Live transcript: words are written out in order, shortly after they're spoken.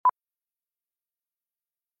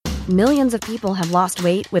Millions of people have lost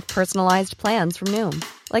weight with personalized plans from Noom.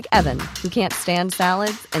 Like Evan, who can't stand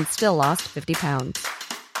salads and still lost 50 pounds.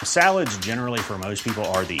 Salads generally for most people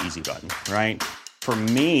are the easy button, right? For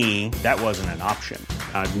me, that wasn't an option.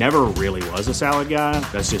 I never really was a salad guy.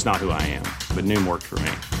 That's just not who I am. But Noom worked for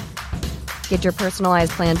me. Get your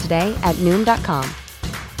personalized plan today at Noom.com.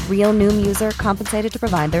 Real Noom user compensated to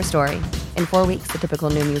provide their story. In 4 weeks, the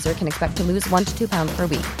typical Noom user can expect to lose 1 to 2 pounds per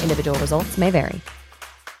week. Individual results may vary.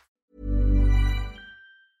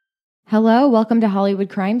 Hello, welcome to Hollywood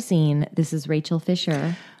Crime Scene. This is Rachel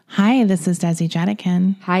Fisher. Hi, this is Desi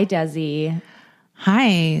Jetikin. Hi, Desi.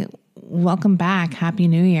 Hi, welcome back. Happy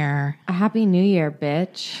New Year. A Happy New Year,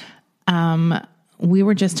 bitch. We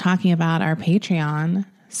were just talking about our Patreon,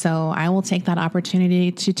 so I will take that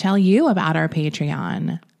opportunity to tell you about our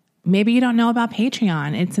Patreon. Maybe you don't know about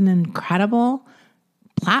Patreon. It's an incredible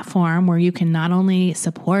platform where you can not only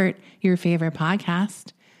support your favorite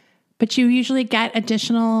podcast, but you usually get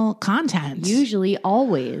additional content. Usually,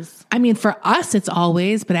 always. I mean, for us, it's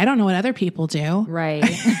always, but I don't know what other people do. Right.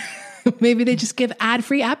 Maybe they just give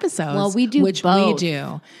ad-free episodes. Well, we do which both. we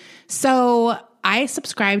do. So I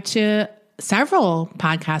subscribe to several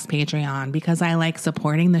podcast Patreon because I like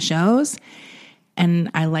supporting the shows and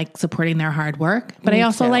I like supporting their hard work. But I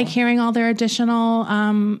also like hearing all their additional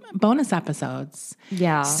bonus episodes.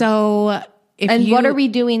 Yeah. So what are we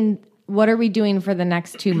doing? What are we doing for the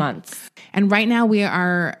next 2 months? And right now we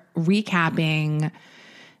are recapping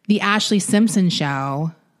the Ashley Simpson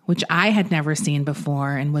show, which I had never seen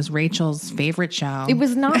before and was Rachel's favorite show. It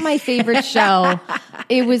was not my favorite show.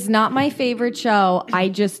 It was not my favorite show. I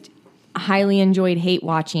just highly enjoyed hate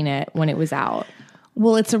watching it when it was out.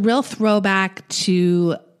 Well, it's a real throwback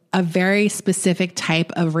to a very specific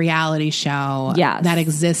type of reality show that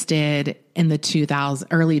existed in the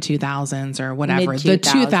early 2000s or whatever. The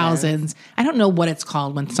 2000s. I don't know what it's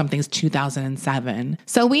called when something's 2007.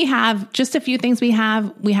 So we have just a few things we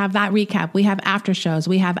have that recap. We have after shows.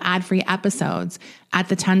 We have ad-free episodes. At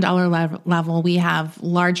the $10 level, we have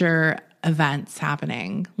larger events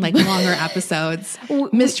happening, like longer episodes,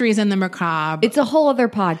 Mysteries in the Macabre. It's a whole other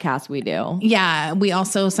podcast we do. Yeah. We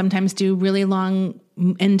also sometimes do really long,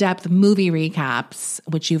 in-depth movie recaps,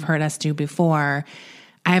 which you've heard us do before.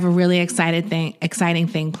 I have a really exciting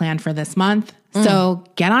thing planned for this month. So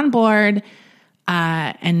get on board.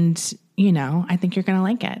 And, I think you're going to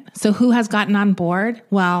like it. So who has gotten on board?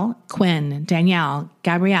 Well, Quinn, Danielle,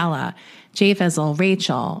 Gabriella, Jay Fizzle,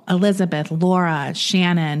 Rachel, Elizabeth, Laura,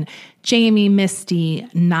 Shannon, Jamie, Misty,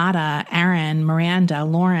 Nada, Aaron, Miranda,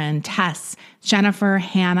 Lauren, Tess, Jennifer,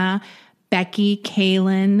 Hannah, Becky,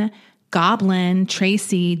 Kaylin, Goblin,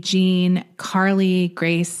 Tracy, Jean, Carly,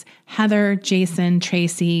 Grace, Heather, Jason,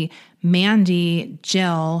 Tracy, Mandy,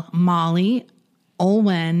 Jill, Molly,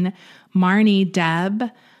 Olwen, Marnie, Deb,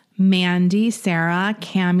 Mandy, Sarah,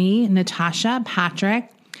 Cami, Natasha, Patrick,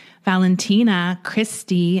 Valentina,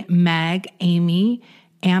 Christy, Meg, Amy,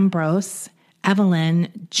 Ambrose,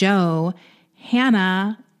 Evelyn, Joe,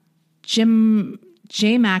 Hannah, Jim,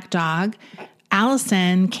 J MacDog,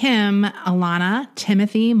 Allison, Kim, Alana,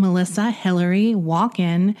 Timothy, Melissa, Hillary,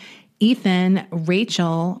 Walken, Ethan,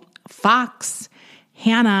 Rachel, Fox,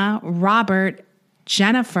 Hannah, Robert,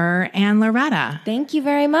 Jennifer, and Loretta. Thank you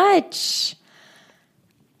very much.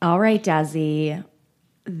 All right, Desi.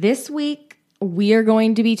 This week, we are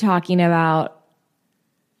going to be talking about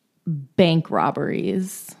bank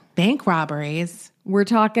robberies. Bank robberies? We're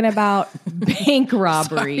talking about bank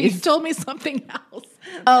robberies. Sorry, you told me something else.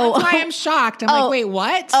 Oh, that's why I'm shocked. I'm like, wait,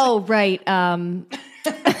 what? Oh, right.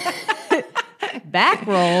 Back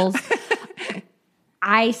rolls.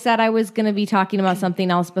 I said I was going to be talking about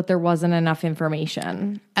something else, but there wasn't enough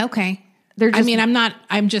information. Okay.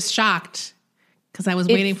 I'm just shocked because I was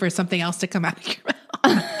waiting for something else to come out of your mouth.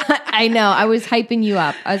 I know. I was hyping you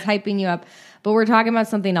up. But we're talking about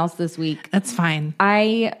something else this week. That's fine.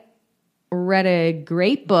 I read a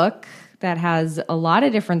great book that has a lot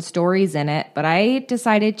of different stories in it, but I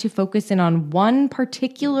decided to focus in on one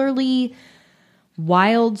particularly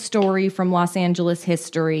wild story from Los Angeles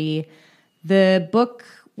history. The book,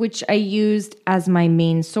 which I used as my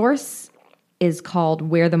main source, is called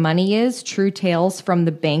Where the Money Is: True Tales from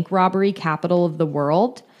the Bank Robbery Capital of the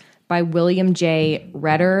World by William J.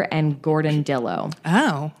 Redder and Gordon Dillow.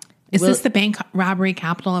 Oh. Is this the bank robbery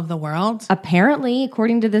capital of the world? Apparently,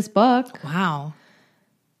 according to this book. Wow.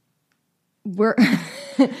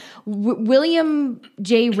 William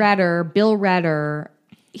J. Redder, Bill Redder,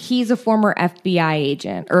 he's a former FBI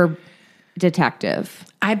agent or detective.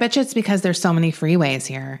 I bet you it's because there's so many freeways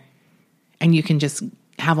here and you can just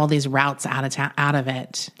have all these routes out of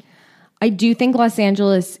it. I do think Los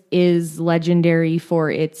Angeles is legendary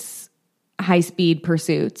for its high-speed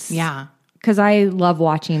pursuits. Yeah. Because I love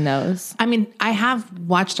watching those. I mean, I have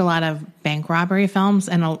watched a lot of bank robbery films,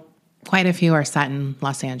 and quite a few are set in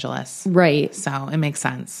Los Angeles. Right. So it makes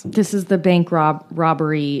sense. This is the bank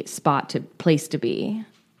robbery place to be.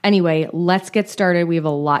 Anyway, let's get started. We have a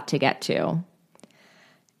lot to get to.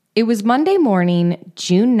 It was Monday morning,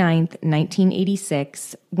 June 9th,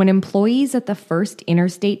 1986, when employees at the First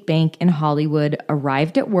Interstate Bank in Hollywood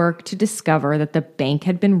arrived at work to discover that the bank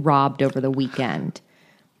had been robbed over the weekend.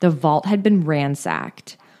 The vault had been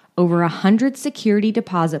ransacked. Over 100 security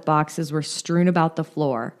deposit boxes were strewn about the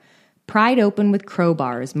floor, pried open with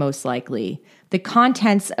crowbars, most likely. The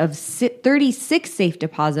contents of 36 safe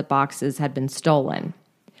deposit boxes had been stolen.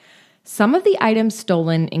 Some of the items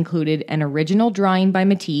stolen included an original drawing by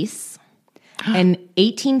Matisse, an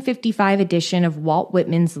 1855 edition of Walt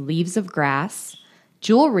Whitman's Leaves of Grass,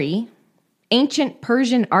 jewelry, ancient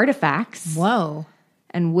Persian artifacts. Whoa.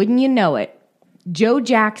 And wouldn't you know it, Joe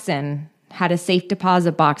Jackson had a safe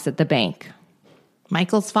deposit box at the bank.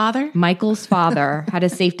 Michael's father? Michael's father had a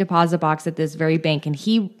safe deposit box at this very bank, and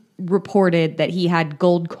he reported that he had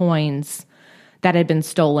gold coins that had been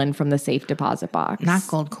stolen from the safe deposit box. Not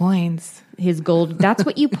gold coins. His gold, that's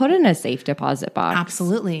what you put in a safe deposit box.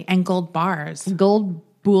 Absolutely. And gold bars. Gold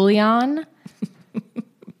bullion,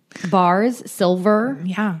 bars, silver.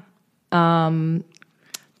 Yeah.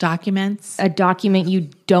 Documents. A document you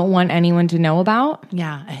don't want anyone to know about.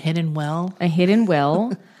 Yeah. A hidden will. A hidden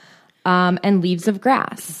will. And leaves of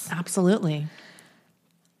grass. Absolutely.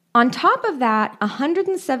 On top of that,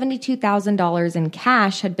 $172,000 in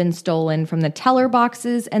cash had been stolen from the teller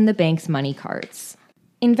boxes and the bank's money carts.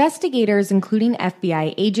 Investigators, including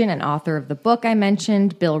FBI agent and author of the book I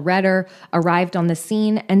mentioned, Bill Redder, arrived on the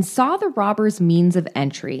scene and saw the robbers' means of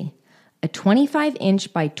entry, a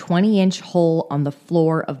 25-inch by 20-inch hole on the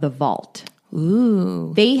floor of the vault.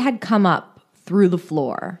 Ooh. They had come up through the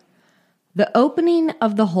floor. The opening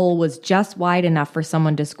of the hole was just wide enough for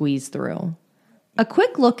someone to squeeze through. A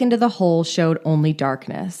quick look into the hole showed only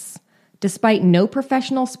darkness. Despite no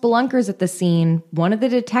professional spelunkers at the scene, one of the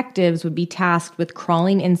detectives would be tasked with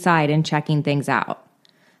crawling inside and checking things out.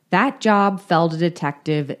 That job fell to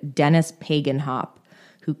Detective Dennis Paganhop,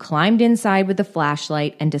 who climbed inside with a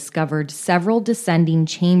flashlight and discovered several descending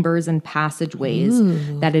chambers and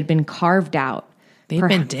passageways that had been carved out. They've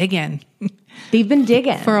been digging. They've been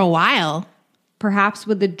digging. For a while. Perhaps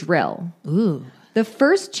with a drill. Ooh. The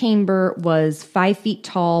first chamber was 5 feet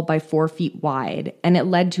tall by 4 feet wide, and it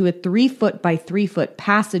led to a 3 foot by 3 foot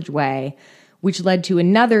passageway, which led to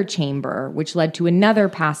another chamber, which led to another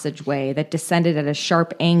passageway that descended at a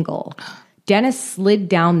sharp angle. Dennis slid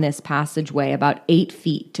down this passageway about 8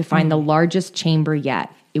 feet to find the largest chamber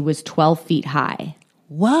yet. It was 12 feet high.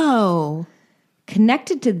 Whoa.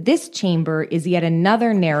 Connected to this chamber is yet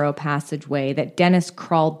another narrow passageway that Dennis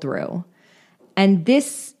crawled through. And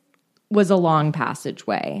this was a long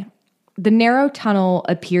passageway. The narrow tunnel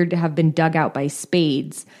appeared to have been dug out by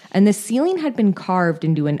spades, and the ceiling had been carved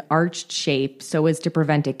into an arched shape so as to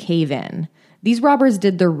prevent a cave-in. These robbers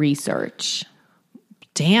did their research.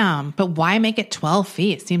 Damn, but why make it 12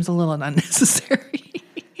 feet? Seems a little unnecessary.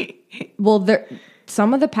 Well,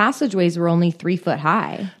 some of the passageways were only 3 foot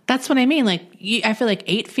high. That's what I mean. Like, I feel like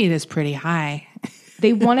 8 feet is pretty high.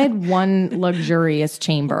 They wanted one luxurious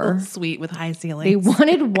chamber. Suite with high ceilings. They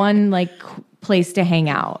wanted one place to hang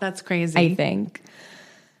out. That's crazy. I think.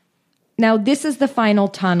 Now, this is the final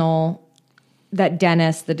tunnel that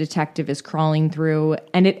Dennis, the detective, is crawling through,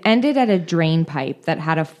 and it ended at a drain pipe that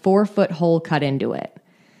had a 4-foot hole cut into it.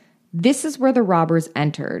 This is where the robbers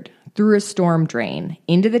entered, through a storm drain,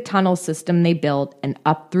 into the tunnel system they built, and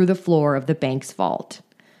up through the floor of the bank's vault.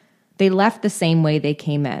 They left the same way they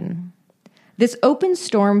came in. This open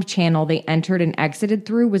storm channel they entered and exited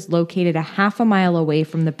through was located a half a mile away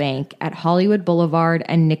from the bank at Hollywood Boulevard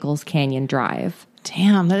and Nichols Canyon Drive.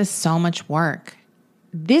 Damn, that is so much work.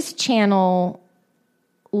 This channel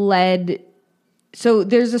led... So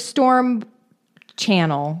there's a storm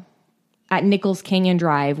channel at Nichols Canyon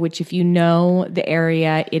Drive, which if you know the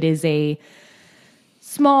area, it is a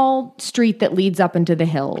small street that leads up into the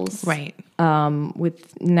hills. Right.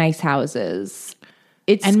 With nice houses.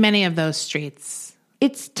 And many of those streets.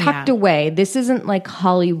 It's tucked away. This isn't like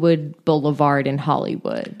Hollywood Boulevard in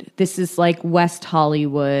Hollywood. This is like West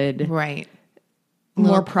Hollywood. Right.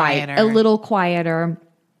 More private. A little quieter.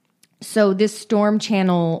 So this storm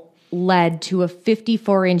channel led to a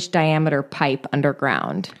 54-inch diameter pipe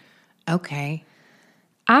underground. Okay.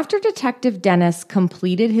 After Detective Dennis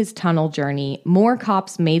completed his tunnel journey, more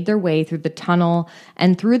cops made their way through the tunnel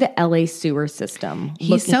and through the LA sewer system.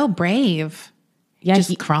 He's so brave. Yeah,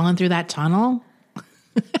 Just crawling through that tunnel.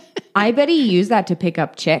 I bet he used that to pick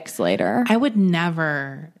up chicks later. I would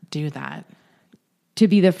never do that. To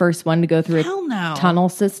be the first one to go through Hell no. tunnel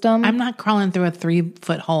system. I'm not crawling through a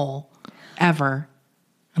 3-foot hole ever,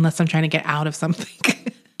 unless I'm trying to get out of something.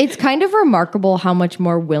 It's kind of remarkable how much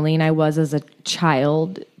more willing I was as a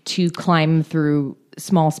child to climb through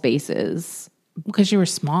small spaces. Because you were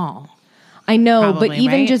small. I know, Probably, but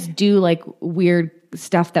even right? just do like weird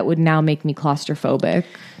stuff that would now make me claustrophobic.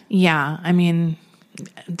 Yeah, I mean,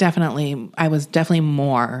 definitely, I was definitely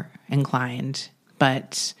more inclined,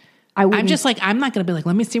 but I'm just like, I'm not going to be like,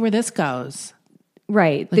 let me see where this goes.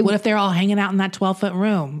 Right. Like, what if they're all hanging out in that 12-foot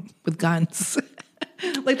room with guns?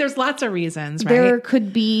 Like, there's lots of reasons, right? There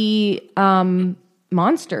could be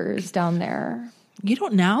monsters down there. You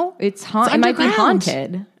don't know. It might be underground.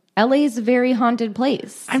 haunted. LA is a very haunted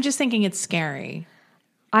place. I'm just thinking it's scary.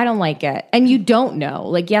 I don't like it. And you don't know.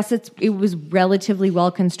 Like, yes, it was relatively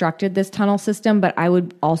well constructed, this tunnel system, but I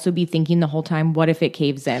would also be thinking the whole time, what if it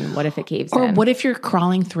caves in? What if it caves Or in? what if you're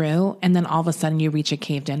crawling through and then all of a sudden you reach a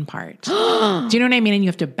caved in part? Do you know what I mean? And you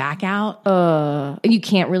have to back out. And you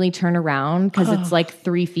can't really turn around because it's like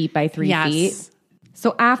 3 feet by 3 feet.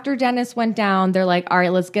 So after Dennis went down, they're like, all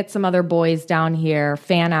right, let's get some other boys down here,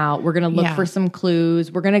 fan out. We're going to look for some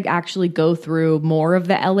clues. We're going to actually go through more of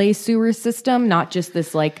the LA sewer system, not just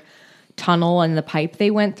this like tunnel and the pipe they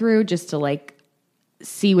went through, just to like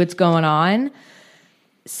see what's going on.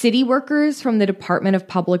 City workers from the Department of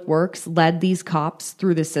Public Works led these cops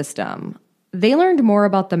through the system. They learned more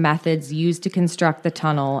about the methods used to construct the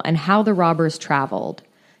tunnel and how the robbers traveled.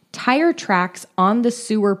 Tire tracks on the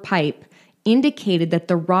sewer pipe indicated that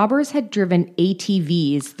the robbers had driven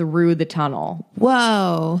ATVs through the tunnel.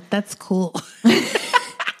 Whoa, that's cool.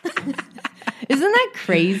 Isn't that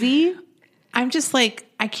crazy? I'm just like,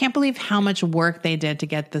 I can't believe how much work they did to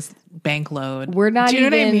get this bank load. We're not Do you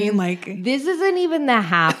know even, what I mean? Like, this isn't even the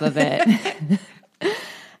half of it.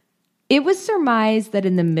 It was surmised that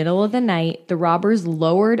in the middle of the night, the robbers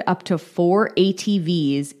lowered up to 4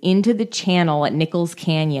 ATVs into the channel at Nichols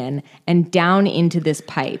Canyon and down into this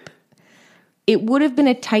pipe. It would have been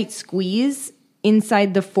a tight squeeze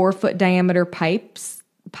inside the 4-foot diameter pipe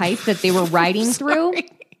that they were riding through.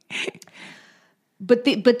 But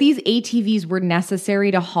these ATVs were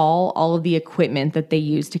necessary to haul all of the equipment that they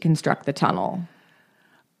used to construct the tunnel.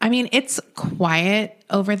 I mean, it's quiet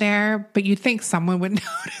over there, but you'd think someone would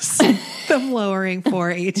notice them lowering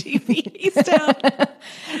 4 ATVs down.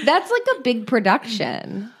 That's like a big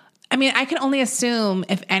production. I mean, I can only assume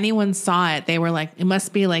if anyone saw it, they were like, it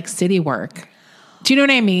must be like city work. Do you know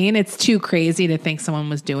what I mean? It's too crazy to think someone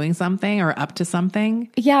was doing something or up to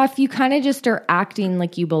something. Yeah, if you kind of just are acting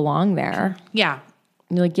like you belong there. Yeah.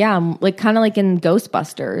 You're like, yeah, I'm like kind of like in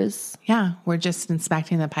Ghostbusters. Yeah, we're just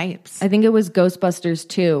inspecting the pipes. I think it was Ghostbusters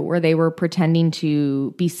 2, where they were pretending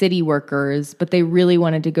to be city workers, but they really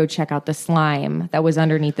wanted to go check out the slime that was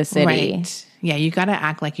underneath the city. Right. Yeah, you got to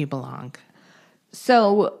act like you belong.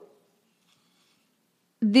 So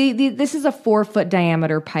this is a 4-foot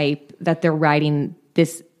diameter pipe that they're riding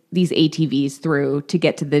these ATVs through to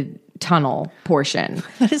get to the tunnel portion.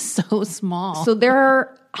 That is so small. So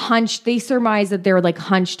they surmise that they're like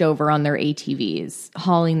hunched over on their ATVs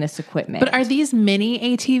hauling this equipment. But are these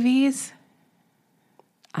mini ATVs?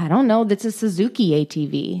 I don't know. That's a Suzuki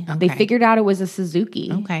ATV. Okay. They figured out it was a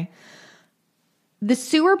Suzuki. Okay. The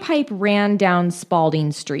sewer pipe ran down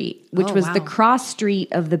Spalding Street, which was wow. the cross street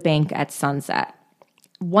of the bank at Sunset.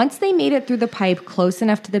 Once they made it through the pipe close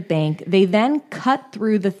enough to the bank, they then cut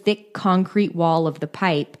through the thick concrete wall of the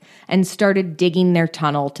pipe and started digging their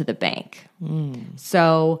tunnel to the bank.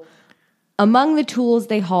 So among the tools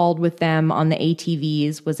they hauled with them on the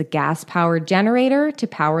ATVs was a gas-powered generator to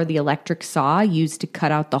power the electric saw used to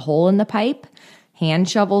cut out the hole in the pipe. Hand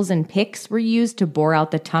shovels and picks were used to bore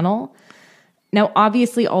out the tunnel. Now,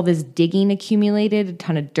 obviously, all this digging accumulated a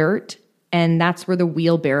ton of dirt, and that's where the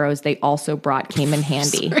wheelbarrows they also brought came in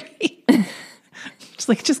handy.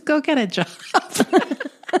 Just go get a job.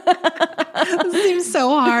 This seems so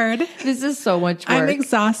hard. This is so much work. I'm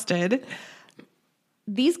exhausted.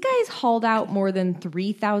 These guys hauled out more than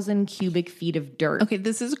 3,000 cubic feet of dirt. Okay,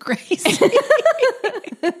 this is crazy.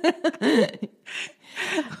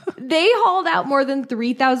 They hauled out more than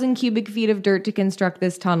 3,000 cubic feet of dirt to construct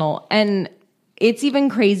this tunnel. And it's even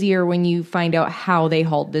crazier when you find out how they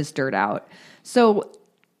hauled this dirt out. So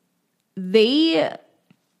they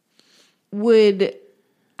would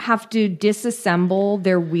have to disassemble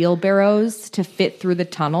their wheelbarrows to fit through the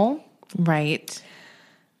tunnel. Right.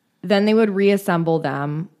 Then they would reassemble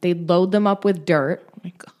them. They'd load them up with dirt. Oh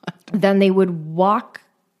my God. Then they would walk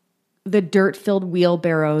the dirt-filled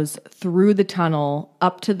wheelbarrows through the tunnel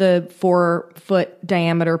up to the 4-foot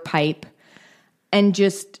diameter pipe, and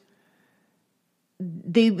just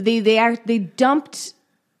they dumped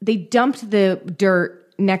the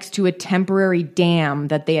dirt next to a temporary dam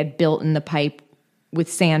that they had built in the pipe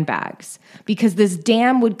with sandbags, because this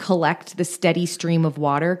dam would collect the steady stream of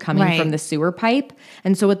water coming from the sewer pipe.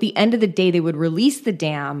 And so at the end of the day, they would release the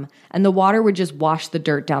dam and the water would just wash the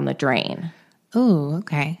dirt down the drain. Oh,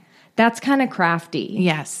 okay. That's kind of crafty.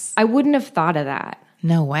 Yes. I wouldn't have thought of that.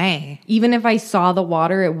 No way. Even if I saw the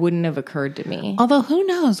water, it wouldn't have occurred to me. Although who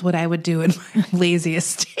knows what I would do in my lazy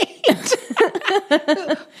estate.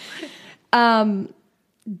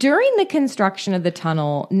 During the construction of the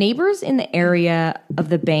tunnel, neighbors in the area of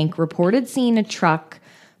the bank reported seeing a truck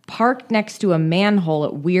parked next to a manhole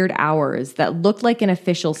at weird hours that looked like an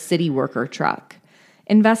official city worker truck.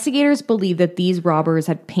 Investigators believe that these robbers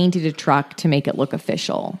had painted a truck to make it look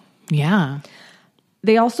official. Yeah.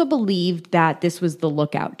 They also believed that this was the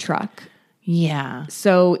lookout truck. Yeah.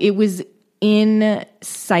 So it was in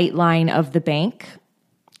sight line of the bank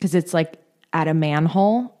because it's like at a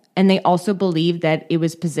manhole. And they also believed that it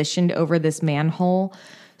was positioned over this manhole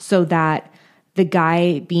so that the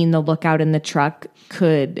guy being the lookout in the truck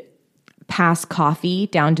could pass coffee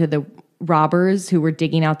down to the robbers who were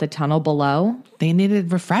digging out the tunnel below. They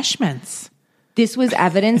needed refreshments. This was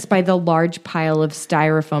evidenced by the large pile of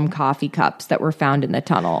styrofoam coffee cups that were found in the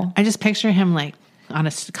tunnel. I just picture him like on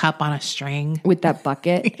a cup on a string. With that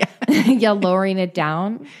bucket. Yeah, lowering it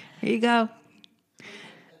down. Here you go.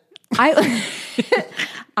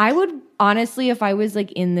 I would honestly, if I was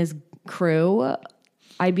like in this crew,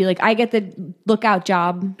 I'd be like, I get the lookout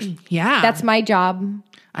job. Yeah. That's my job.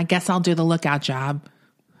 I guess I'll do the lookout job,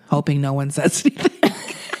 hoping no one says anything.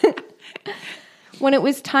 When it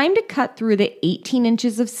was time to cut through the 18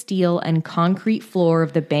 inches of steel and concrete floor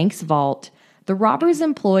of the bank's vault, the robbers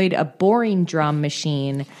employed a boring drum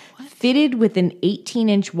machine fitted with an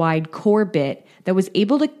 18-inch wide core bit that was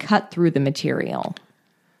able to cut through the material.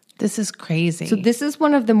 This is crazy. So this is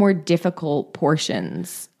one of the more difficult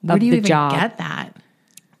portions Where of do you the even job. get that?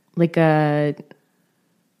 Like a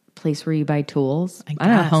place where you buy tools. I don't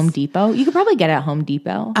know, guess. Home Depot. You could probably get it at Home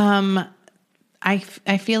Depot. I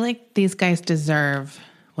feel like these guys deserve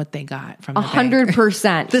what they got from the bank.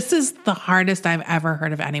 100%. This is the hardest I've ever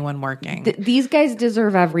heard of anyone working. These guys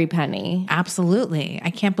deserve every penny. Absolutely. I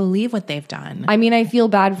can't believe what they've done. I mean, I feel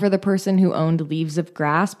bad for the person who owned Leaves of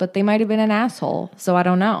Grass, but they might have been an asshole. So I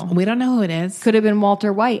don't know. We don't know who it is. Could have been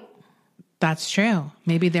Walter White. That's true.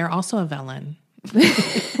 Maybe they're also a villain.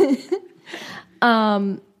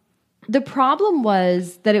 The problem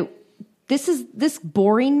was that this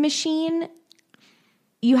boring machine,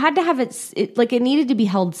 you had to have it like it needed to be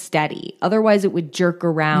held steady. Otherwise it would jerk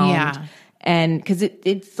around. Yeah. And because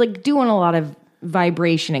it's like doing a lot of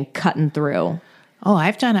vibration and cutting through. Oh,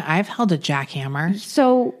 I've done it. I've held a jackhammer.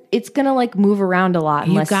 So it's going to like move around a lot.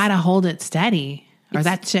 You got to hold it steady or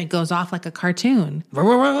that shit goes off like a cartoon.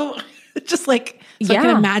 Just like, so I Yeah.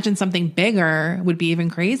 can imagine something bigger would be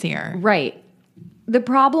even crazier. Right. The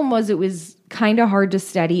problem was it was kind of hard to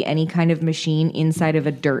steady any kind of machine inside of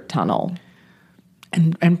a dirt tunnel.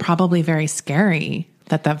 And probably very scary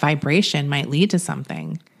that vibration might lead to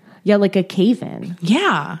something. Yeah, like a cave-in.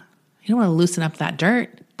 Yeah. You don't want to loosen up that dirt.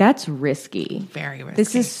 That's risky. Very risky.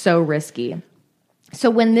 This is so risky. So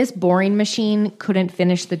when this boring machine couldn't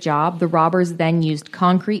finish the job, the robbers then used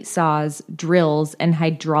concrete saws, drills, and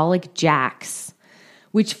hydraulic jacks,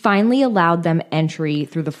 which finally allowed them entry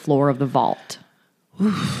through the floor of the vault.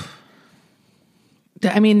 I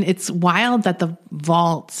mean, it's wild that the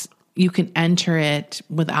vaults, you can enter it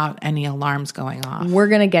without any alarms going off. We're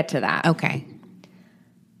going to get to that. Okay.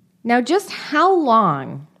 Now, just how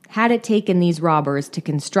long had it taken these robbers to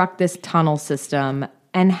construct this tunnel system,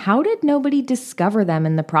 and how did nobody discover them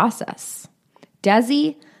in the process?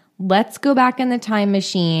 Desi, let's go back in the time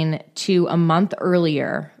machine to a month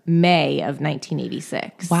earlier, May of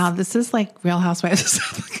 1986. Wow, this is like Real Housewives of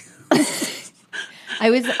Suffolk.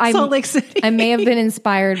 Salt Lake City. I may have been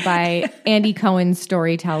inspired by Andy Cohen's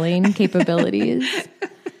storytelling capabilities.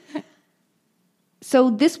 So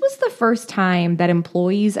this was the first time that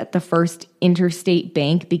employees at the First Interstate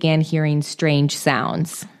Bank began hearing strange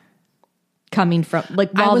sounds coming from,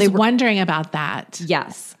 like, while I was they were wondering about that.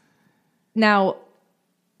 Yes. Now,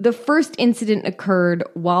 the first incident occurred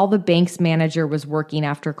while the bank's manager was working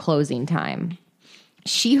after closing time.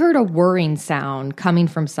 She heard a whirring sound coming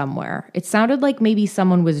from somewhere. It sounded like maybe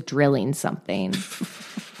someone was drilling something.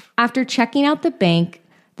 After checking out the bank,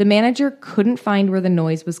 The manager couldn't find where the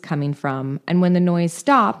noise was coming from, and when the noise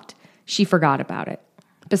stopped, she forgot about it.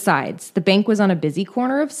 Besides, the bank was on a busy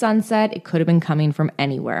corner of Sunset. It could have been coming from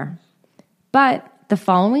anywhere. But the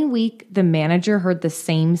following week, the manager heard the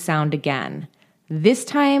same sound again. This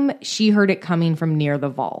time, she heard it coming from near the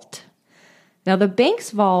vault. Now, the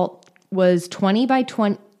bank's vault was 20 by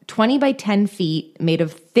 10 feet, made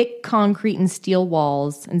of thick concrete and steel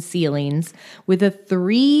walls and ceilings, with a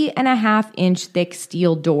 3.5-inch thick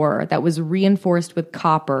steel door that was reinforced with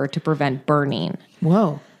copper to prevent burning.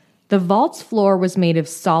 Whoa. The vault's floor was made of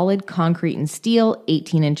solid concrete and steel,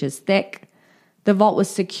 18 inches thick. The vault was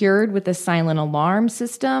secured with a silent alarm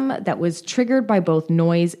system that was triggered by both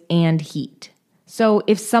noise and heat. So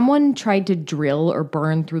if someone tried to drill or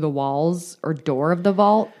burn through the walls or door of the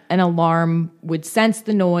vault, an alarm would sense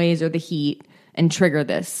the noise or the heat and trigger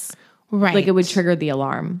this. Right. Like it would trigger the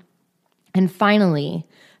alarm. And finally,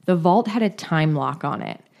 the vault had a time lock on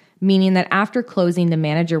it, meaning that after closing, the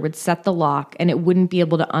manager would set the lock and it wouldn't be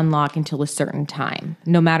able to unlock until a certain time,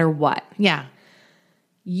 no matter what. Yeah.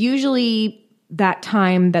 Usually that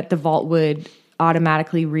time that the vault would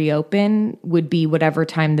automatically reopen would be whatever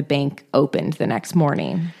time the bank opened the next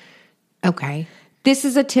morning. Okay. This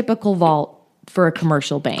is a typical vault for a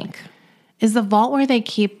commercial bank. Is the vault where they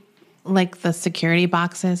keep like the security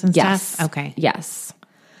boxes and Yes. stuff? Okay. Yes.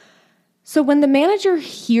 So when the manager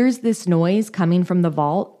hears this noise coming from the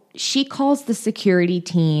vault, she calls the security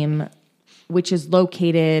team, which is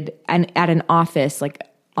located at an office, like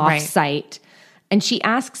off-site, and she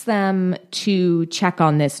asks them to check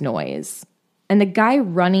on this noise. And the guy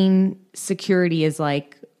running security is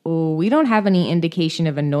like, oh, we don't have any indication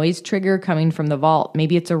of a noise trigger coming from the vault.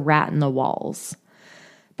 Maybe it's a rat in the walls.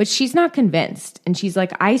 But she's not convinced. And she's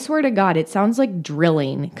like, I swear to God, it sounds like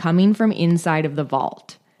drilling coming from inside of the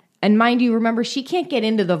vault. And mind you, remember, she can't get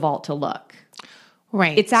into the vault to look.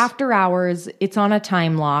 Right. It's after hours. It's on a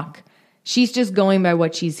time lock. She's just going by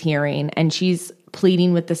what she's hearing. And she's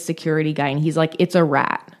pleading with the security guy. And he's like, it's a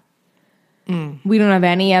rat. We don't have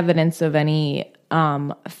any evidence of any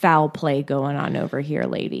foul play going on over here,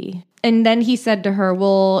 lady. And then he said to her,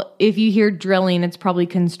 well, if you hear drilling, it's probably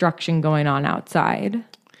construction going on outside.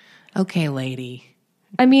 Okay, lady.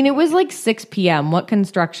 I mean, it was like 6 p.m. What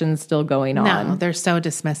construction's still going on? No, they're so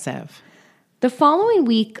dismissive. The following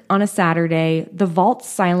week, on a Saturday, the vault's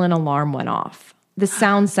silent alarm went off. The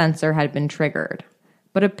sound sensor had been triggered.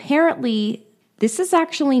 But apparently, this is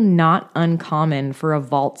actually not uncommon for a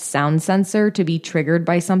vault sound sensor to be triggered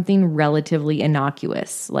by something relatively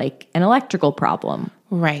innocuous, like an electrical problem.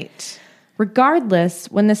 Right. Regardless,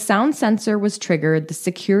 when the sound sensor was triggered, the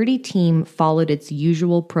security team followed its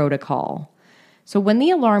usual protocol. So when the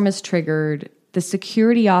alarm is triggered, the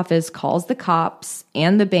security office calls the cops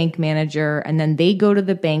and the bank manager, and then they go to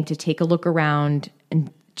the bank to take a look around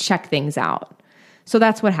and check things out. So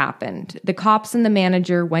that's what happened. The cops and the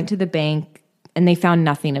manager went to the bank, and they found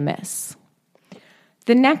nothing amiss.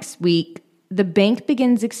 The next week, the bank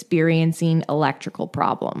begins experiencing electrical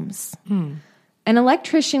problems. An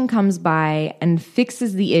electrician comes by and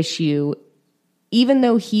fixes the issue, even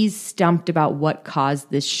though he's stumped about what caused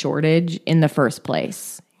this shortage in the first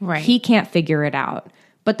place. Right. He can't figure it out,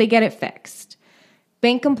 but they get it fixed.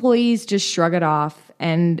 Bank employees just shrug it off,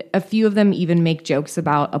 and a few of them even make jokes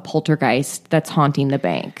about a poltergeist that's haunting the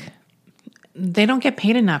bank. They don't get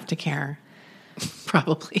paid enough to care.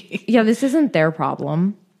 Probably. Yeah, this isn't their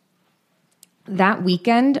problem. That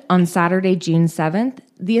weekend, on Saturday, June 7th,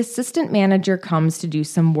 the assistant manager comes to do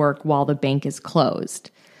some work while the bank is closed,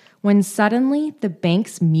 when suddenly the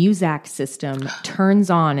bank's Muzak system turns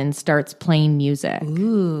on and starts playing music.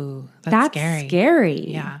 Ooh, That's scary.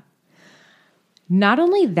 Yeah. Not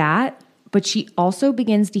only that, but she also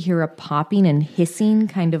begins to hear a popping and hissing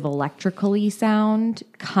kind of electrically sound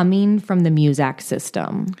coming from the Muzak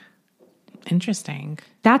system. Interesting.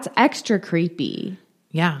 That's extra creepy.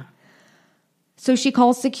 Yeah. So she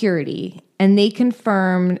calls security, and they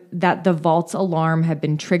confirmed that the vault's alarm had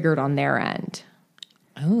been triggered on their end.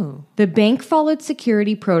 Oh. The bank followed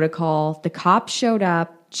security protocol. The cops showed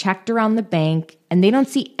up, checked around the bank, and they don't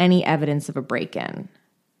see any evidence of a break-in.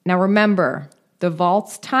 Now remember, the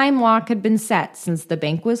vault's time lock had been set since the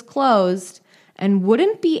bank was closed and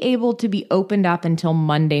wouldn't be able to be opened up until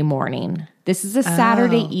Monday morning. This is a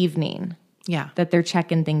Saturday evening. Yeah. That they're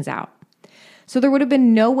checking things out. So there would have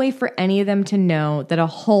been no way for any of them to know that a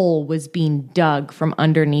hole was being dug from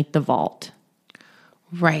underneath the vault.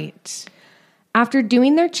 Right. After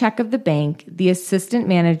doing their check of the bank, the assistant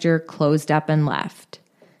manager closed up and left.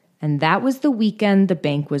 And that was the weekend the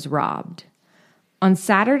bank was robbed. On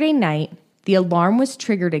Saturday night, the alarm was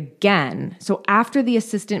triggered again. So after the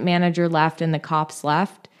assistant manager left and the cops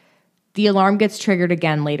left, the alarm gets triggered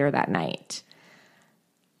again later that night.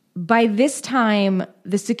 By this time,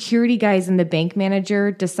 the security guys and the bank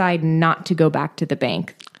manager decide not to go back to the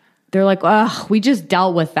bank. They're like, ugh, we just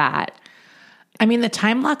dealt with that. I mean, the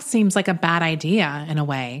time lock seems like a bad idea in a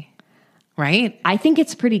way, right? I think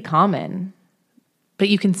it's pretty common. But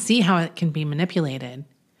you can see how it can be manipulated.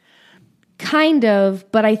 Kind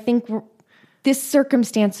of, but I think this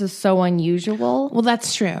circumstance is so unusual. Well,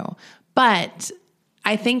 that's true. But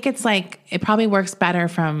I think it's like, it probably works better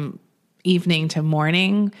from evening to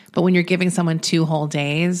morning. But when you're giving someone 2 whole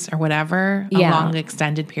days or whatever, a long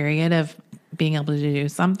extended period of being able to do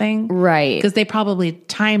something. Right. Because they probably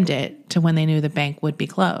timed it to when they knew the bank would be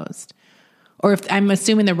closed. Or if I'm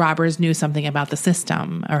assuming the robbers knew something about the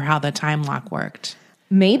system or how the time lock worked.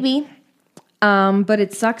 Maybe. But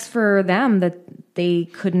it sucks for them that they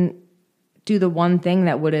couldn't do the one thing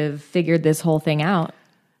that would have figured this whole thing out.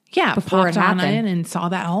 Yeah, before it happened in and saw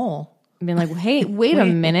that hole. I mean, like, hey, wait a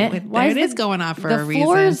minute. Why is it going off for a reason? The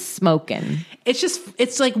floor is smoking.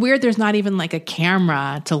 It's like weird. There's not even like a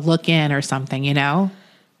camera to look in or something, you know?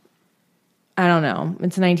 I don't know.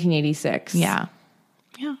 It's 1986. Yeah.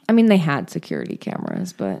 Yeah. I mean, they had security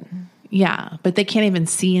cameras, but. Yeah, but they can't even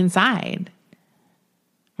see inside.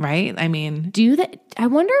 Right? I mean. Do that? I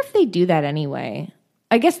wonder if they do that anyway.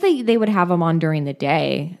 I guess they would have them on during the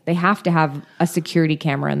day. They have to have a security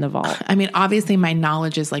camera in the vault. I mean, obviously my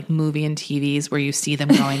knowledge is like movie and TVs where you see them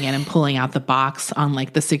going in and pulling out the box on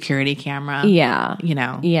like the security camera. Yeah. You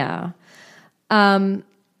know? Yeah.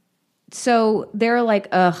 So they're like,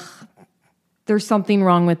 ugh, there's something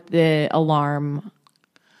wrong with the alarm.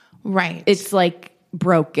 Right. It's like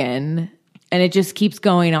broken and it just keeps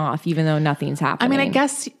going off even though nothing's happening. I mean, I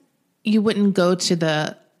guess you wouldn't go to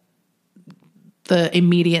the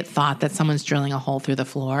immediate thought that someone's drilling a hole through the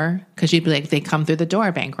floor because you'd be like, they come through the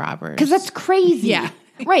door, bank robbers. Because that's crazy. Yeah.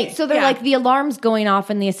 Right. So they're like, the alarm's going off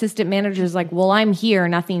and the assistant manager's like, well, I'm here.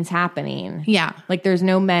 Nothing's happening. Yeah. Like there's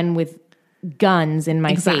no men with guns in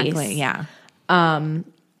my face. Exactly. Yeah.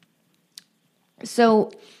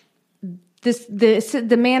 So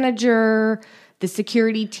the manager, the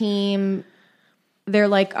security team, they're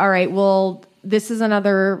like, all right, well, this is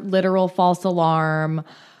another literal false alarm.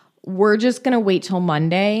 We're just going to wait till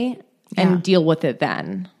Monday and deal with it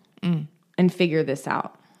then and figure this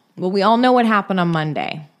out. Well, we all know what happened on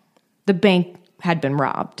Monday. The bank had been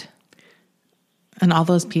robbed. And all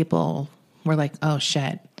those people were like, oh,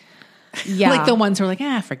 shit. Yeah. Like the ones who were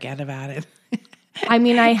like, forget about it. I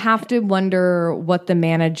mean, I have to wonder what the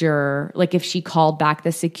manager, like if she called back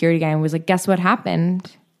the security guy and was like, guess what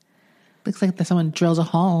happened? Looks like someone drills a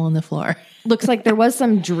hole in the floor. Looks like there was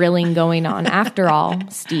some drilling going on after all,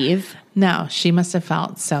 Steve. No, she must have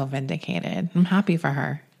felt so vindicated. I'm happy for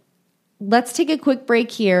her. Let's take a quick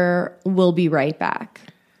break here. We'll be right back.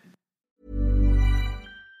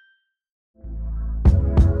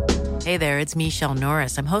 Hey there, it's Michelle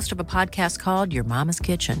Norris. I'm host of a podcast called Your Mama's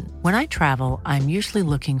Kitchen. When I travel, I'm usually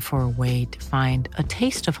looking for a way to find a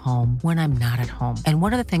taste of home when I'm not at home. And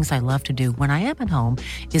one of the things I love to do when I am at home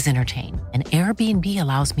is entertain. And Airbnb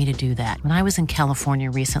allows me to do that. When I was in California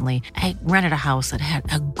recently, I rented a house that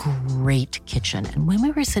had a great kitchen. And when we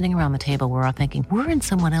were sitting around the table, we were all thinking, we're in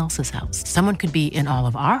someone else's house. Someone could be in all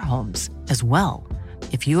of our homes as well.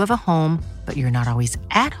 If you have a home, but you're not always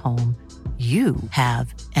at home, you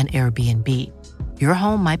have an Airbnb. Your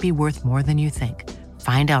home might be worth more than you think.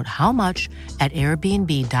 Find out how much at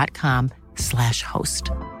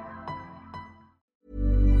airbnb.com/host.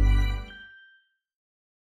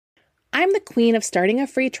 I'm the queen of starting a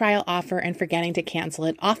free trial offer and forgetting to cancel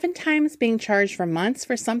it, oftentimes being charged for months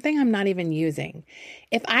for something I'm not even using.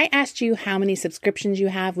 If I asked you how many subscriptions you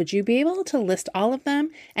have, would you be able to list all of them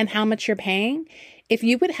and how much you're paying? If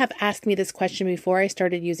you would have asked me this question before I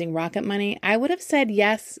started using Rocket Money, I would have said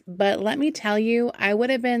yes, but let me tell you, I would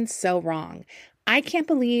have been so wrong. I can't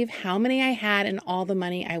believe how many I had and all the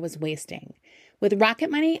money I was wasting. With Rocket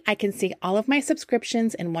Money, I can see all of my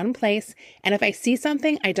subscriptions in one place, and if I see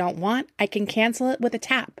something I don't want, I can cancel it with a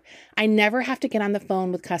tap. I never have to get on the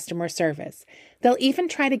phone with customer service. They'll even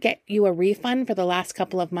try to get you a refund for the last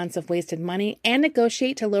couple of months of wasted money and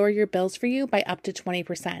negotiate to lower your bills for you by up to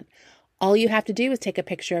 20%. All you have to do is take a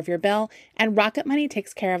picture of your bill, and Rocket Money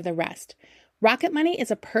takes care of the rest. Rocket Money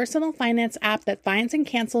is a personal finance app that finds and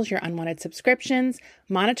cancels your unwanted subscriptions,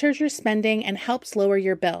 monitors your spending, and helps lower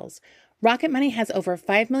your bills. Rocket Money has over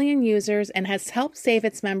 5 million users and has helped save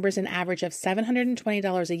its members an average of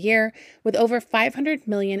 $720 a year with over 500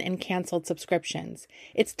 million in canceled subscriptions.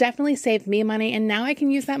 It's definitely saved me money, and now I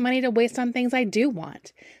can use that money to waste on things I do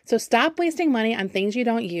want. So stop wasting money on things you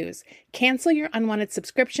don't use. Cancel your unwanted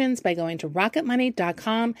subscriptions by going to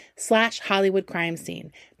rocketmoney.com/Hollywood crime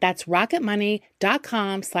scene. That's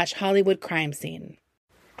rocketmoney.com/Hollywood crime scene.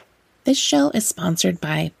 This show is sponsored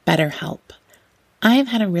by BetterHelp. I've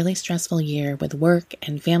had a really stressful year with work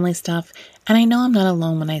and family stuff, and I know I'm not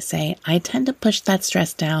alone when I say I tend to push that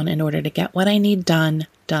stress down in order to get what I need done,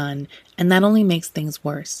 and that only makes things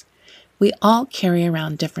worse. We all carry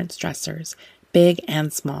around different stressors, big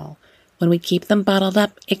and small. When we keep them bottled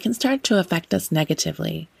up, it can start to affect us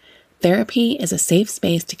negatively. Therapy is a safe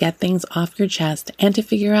space to get things off your chest and to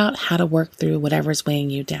figure out how to work through whatever's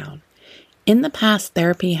weighing you down. In the past,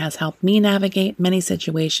 therapy has helped me navigate many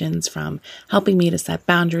situations, from helping me to set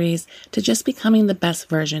boundaries to just becoming the best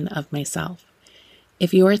version of myself.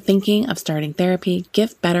 If you are thinking of starting therapy,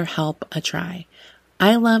 give BetterHelp a try.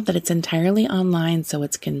 I love that it's entirely online, so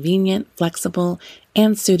it's convenient, flexible,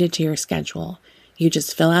 and suited to your schedule. You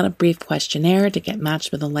just fill out a brief questionnaire to get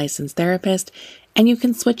matched with a licensed therapist, and you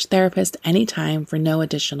can switch therapists anytime for no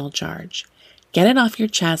additional charge. Get it off your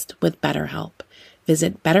chest with BetterHelp.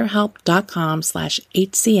 Visit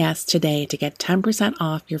betterhelp.com/HCS today to get 10%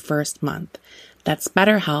 off your first month. That's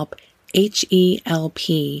BetterHelp,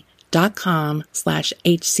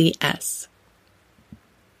 HELP.com/HCS.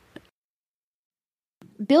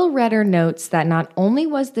 Bill Redder notes that not only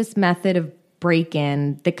was this method of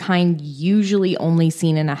break-in the kind usually only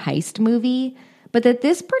seen in a heist movie, but that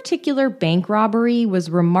this particular bank robbery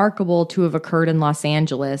was remarkable to have occurred in Los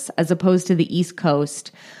Angeles as opposed to the East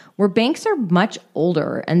Coast, where banks are much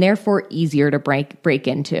older and therefore easier to break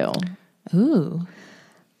into. Ooh.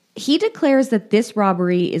 He declares that this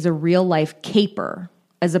robbery is a real-life caper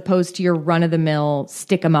as opposed to your run-of-the-mill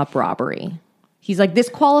stick-em-up robbery. He's like, this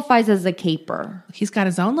qualifies as a caper. He's got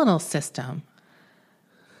his own little system.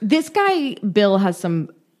 This guy, Bill, has some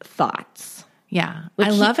thoughts. Yeah. Like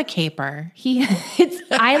I love a caper.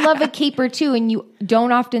 I love a caper too, and you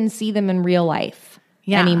don't often see them in real life.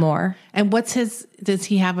 Anymore. And does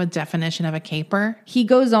he have a definition of a caper? He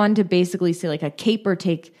goes on to basically say like a caper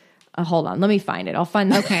hold on, let me find it.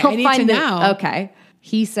 Okay, I need to know. Okay.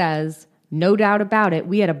 He says, no doubt about it,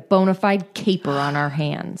 we had a bona fide caper on our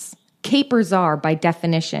hands. Capers are, by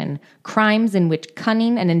definition, crimes in which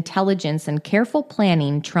cunning and intelligence and careful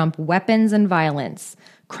planning trump weapons and violence.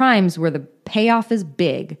 Crimes where the payoff is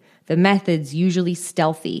big, the methods usually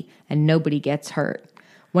stealthy, and nobody gets hurt.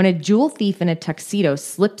 When a jewel thief in a tuxedo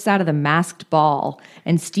slips out of the masked ball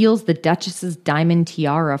and steals the Duchess's diamond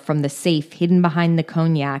tiara from the safe hidden behind the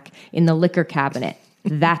cognac in the liquor cabinet,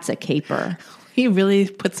 that's a caper. He really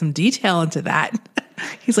put some detail into that.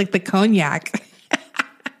 He's like the cognac.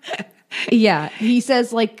 Yeah, he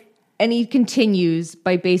says and he continues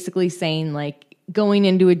by basically saying going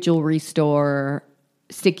into a jewelry store,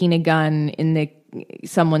 sticking a gun in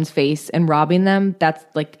someone's face and robbing them, that's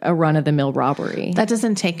like a run-of-the-mill robbery. That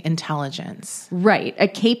doesn't take intelligence. Right. A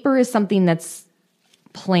caper is something that's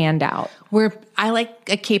planned out. Where I like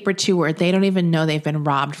a caper too, where they don't even know they've been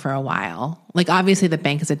robbed for a while. Like obviously the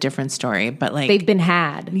bank is a different story, but they've been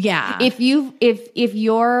had. Yeah. If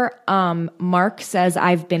your Mark says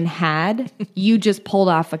I've been had, you just pulled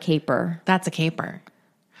off a caper. That's a caper.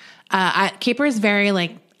 Caper is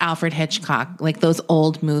very Alfred Hitchcock, those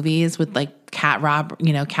old movies with cat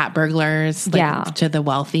burglars, to the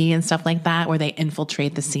wealthy and stuff like that, where they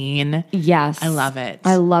infiltrate the scene. Yes. I love it.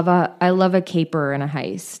 I love a caper and a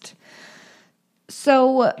heist.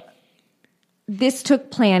 So this took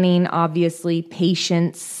planning, obviously,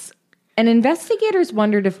 patience, and investigators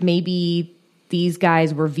wondered if maybe these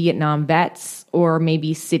guys were Vietnam vets or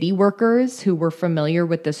maybe city workers who were familiar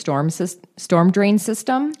with the storm drain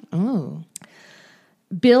system. Oh.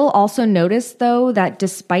 Bill also noticed, though, that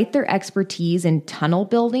despite their expertise in tunnel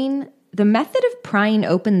building, the method of prying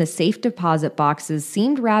open the safe deposit boxes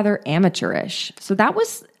seemed rather amateurish. So that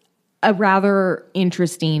was a rather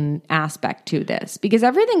interesting aspect to this, because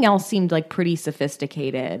everything else seemed pretty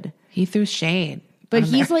sophisticated. He threw shade. But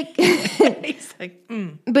he's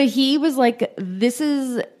But he was like, this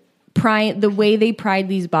is the way they pried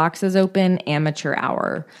these boxes open, amateur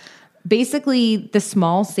hour. Basically, the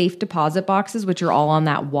small safe deposit boxes, which are all on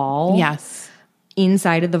that wall, yes,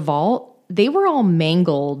 inside of the vault, they were all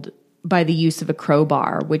mangled by the use of a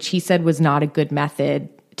crowbar, which he said was not a good method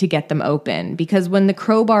to get them open, because when the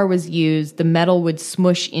crowbar was used, the metal would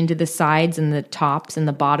smush into the sides and the tops and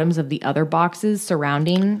the bottoms of the other boxes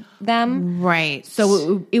surrounding them. Right.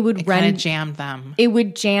 So it would kind of jam them. It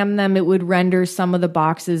would jam them. It would render some of the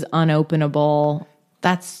boxes unopenable.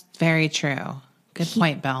 That's very true. Good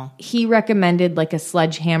point, Bill. He recommended like a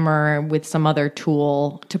sledgehammer with some other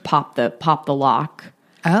tool to pop the lock.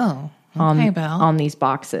 Oh, okay, Bill. On these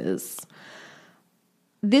boxes.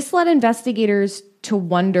 This led investigators to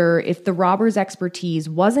wonder if the robber's expertise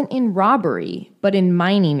wasn't in robbery, but in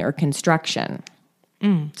mining or construction.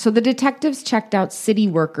 So the detectives checked out city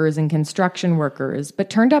workers and construction workers,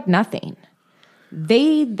 but turned up nothing.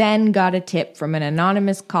 They then got a tip from an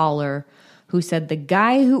anonymous caller who said the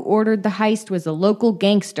guy who ordered the heist was a local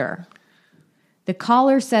gangster. The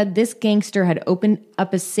caller said this gangster had opened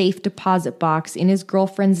up a safe deposit box in his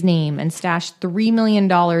girlfriend's name and stashed $3 million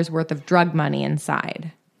worth of drug money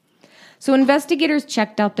inside. So investigators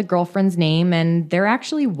checked out the girlfriend's name, and there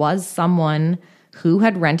actually was someone who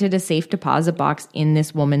had rented a safe deposit box in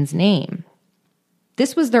this woman's name.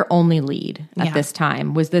 This was their only lead at this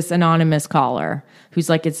time, was this anonymous caller who's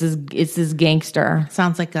like, it's this gangster.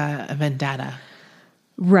 Sounds like a vendetta.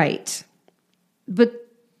 Right. But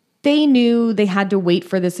they knew they had to wait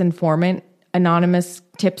for this informant, anonymous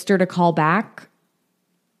tipster, to call back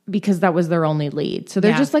because that was their only lead. So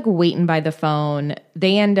they're just like waiting by the phone.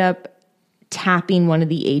 They end up tapping one of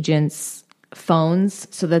the agents' phones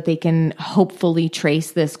so that they can hopefully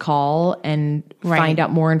trace this call and find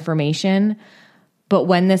out more information. But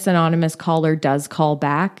when this anonymous caller does call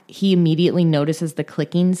back, he immediately notices the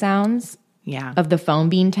clicking sounds of the phone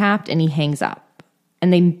being tapped, and he hangs up.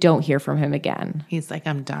 And they don't hear from him again. He's like,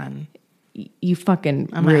 I'm done. You fucking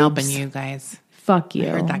I'm not helping you guys. Fuck you. I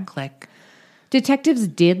heard that click. Detectives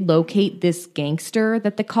did locate this gangster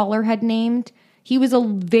that the caller had named. He was a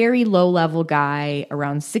very low-level guy,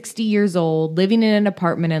 around 60 years old, living in an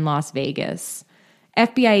apartment in Las Vegas.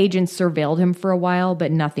 FBI agents surveilled him for a while,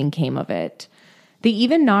 but nothing came of it. They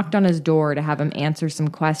even knocked on his door to have him answer some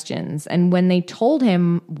questions. And when they told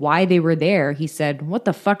him why they were there, he said, "What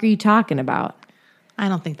the fuck are you talking about?" I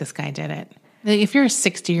don't think this guy did it. If you're a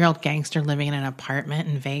 60-year-old gangster living in an apartment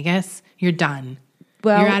in Vegas, you're done.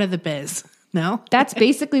 Well, you're out of the biz. No? That's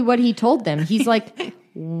basically what he told them. He's like,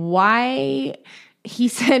 why? He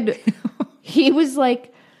said, he was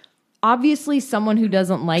like, obviously someone who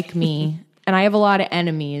doesn't like me, and I have a lot of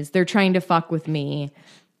enemies. They're trying to fuck with me.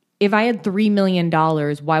 If I had $3 million,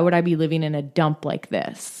 why would I be living in a dump like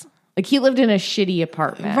this? Like, he lived in a shitty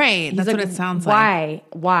apartment. Right. That's like, what it sounds like.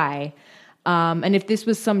 Why? And if this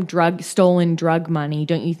was some stolen drug money,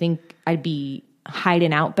 don't you think I'd be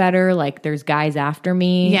hiding out better? Like, there's guys after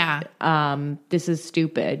me. Yeah. This is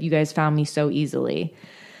stupid. You guys found me so easily.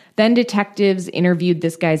 Then detectives interviewed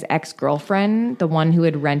this guy's ex-girlfriend, the one who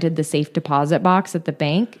had rented the safe deposit box at the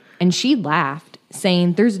bank, and she laughed,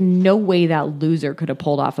 saying there's no way that loser could have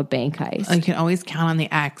pulled off a bank heist. You can always count on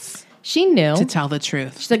the ex. She knew. To tell the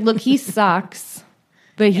truth. She's like, look, he sucks,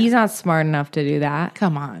 but he's not smart enough to do that.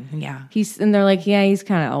 Come on. Yeah. And they're like, yeah, he's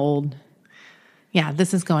kind of old. Yeah,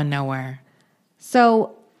 this is going nowhere.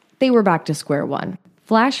 So they were back to square one.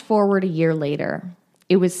 Flash forward a year later.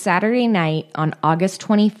 It was Saturday night on August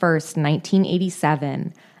 21st,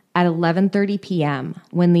 1987 at 11:30 p.m.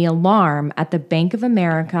 when the alarm at the Bank of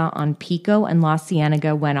America on Pico and La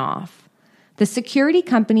Cienega went off. The security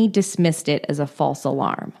company dismissed it as a false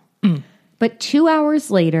alarm. But 2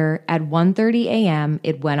 hours later at 1:30 a.m.,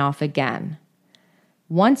 it went off again.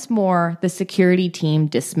 Once more, the security team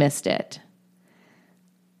dismissed it.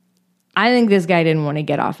 I think this guy didn't want to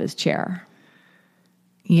get off his chair.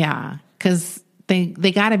 Yeah, because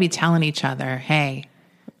they got to be telling each other, hey,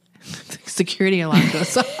 security alarm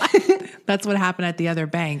goes off. That's what happened at the other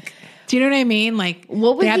bank. Do you know what I mean? Like,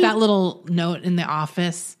 they had that little note in the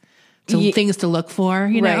office to things to look for,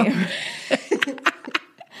 you know?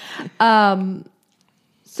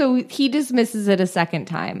 So he dismisses it a second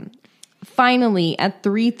time. Finally, at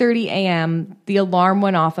 3:30 a.m., the alarm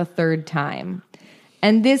went off a third time.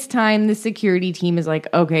 And this time, the security team is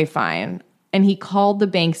like, okay, fine. And he called the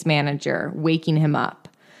bank's manager, waking him up.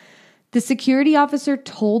 The security officer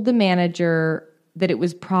told the manager that it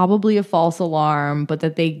was probably a false alarm, but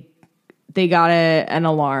that they got an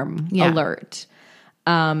alarm alert.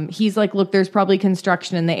 He's like, look, there's probably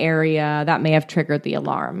construction in the area that may have triggered the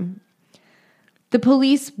alarm. The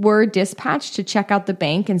police were dispatched to check out the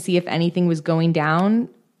bank and see if anything was going down.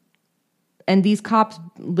 And these cops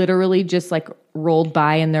literally just like rolled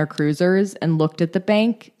by in their cruisers and looked at the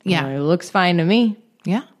bank. Yeah. It looks fine to me.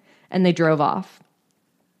 Yeah. And they drove off.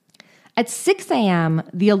 At 6 a.m.,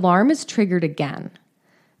 the alarm is triggered again.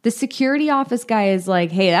 The security office guy is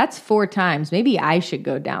like, hey, that's 4 times. Maybe I should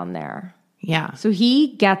go down there. Yeah. So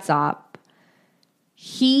he gets up.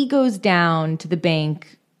 He goes down to the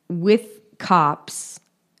bank with cops,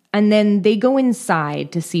 and then they go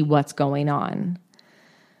inside to see what's going on.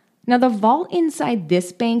 Now, the vault inside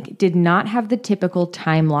this bank did not have the typical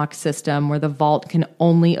time lock system where the vault can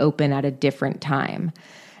only open at a different time.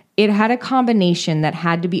 It had a combination that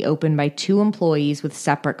had to be opened by 2 employees with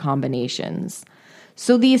separate combinations.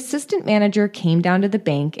 So the assistant manager came down to the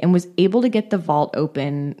bank and was able to get the vault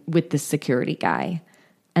open with the security guy.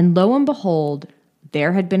 And lo and behold,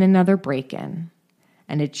 there had been another break-in.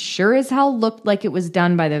 And it sure as hell looked like it was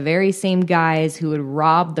done by the very same guys who had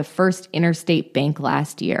robbed the First Interstate Bank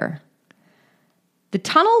last year. The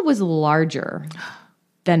tunnel was larger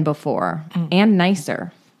than before and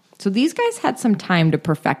nicer. So these guys had some time to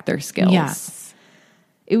perfect their skills. Yes.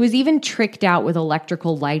 It was even tricked out with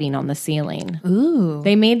electrical lighting on the ceiling. Ooh.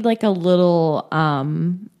 They made like a little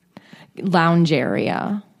lounge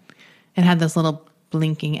area. It had this little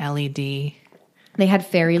blinking LED. They had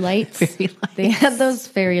fairy lights. They had those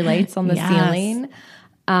fairy lights on the Yes. ceiling.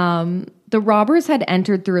 The robbers had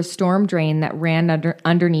entered through a storm drain that ran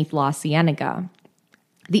underneath La Cienega.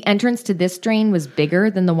 The entrance to this drain was bigger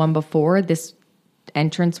than the one before. This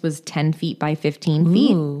entrance was 10 feet by 15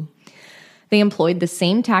 feet. Ooh. They employed the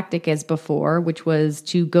same tactic as before, which was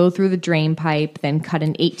to go through the drain pipe, then cut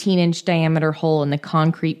an 18-inch diameter hole in the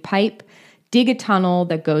concrete pipe, dig a tunnel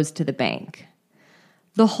that goes to the bank.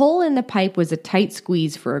 The hole in the pipe was a tight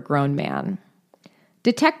squeeze for a grown man.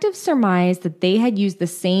 Detectives surmised that they had used the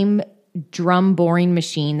same drum boring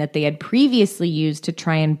machine that they had previously used to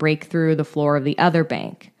try and break through the floor of the other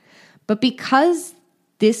bank. But because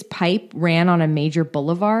this pipe ran on a major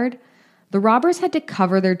boulevard, the robbers had to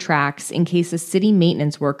cover their tracks in case a city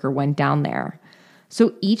maintenance worker went down there.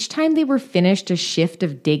 So each time they were finished a shift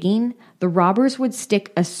of digging, the robbers would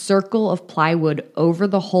stick a circle of plywood over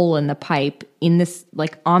the hole in the pipe in this,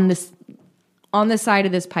 like on the side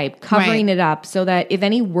of this pipe, covering it up so that if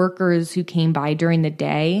any workers who came by during the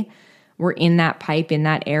day were in that pipe in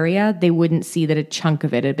that area, they wouldn't see that a chunk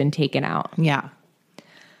of it had been taken out. Yeah.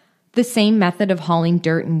 The same method of hauling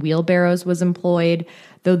dirt in wheelbarrows was employed,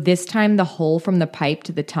 though this time the hole from the pipe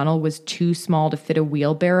to the tunnel was too small to fit a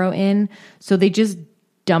wheelbarrow in, so they just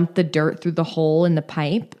dumped the dirt through the hole in the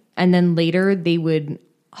pipe, and then later they would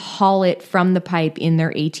haul it from the pipe in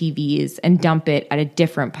their ATVs and dump it at a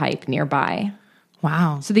different pipe nearby.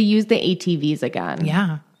 Wow. So they used the ATVs again.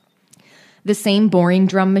 Yeah. The same boring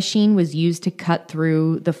drum machine was used to cut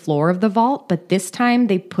through the floor of the vault, but this time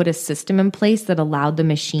they put a system in place that allowed the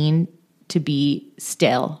machine to be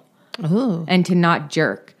still Ooh. and to not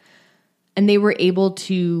jerk. And they were able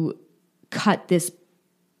to cut this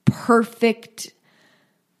perfect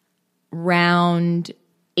round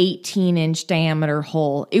 18-inch diameter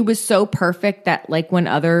hole. It was so perfect that like when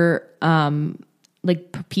other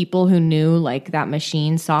people who knew like that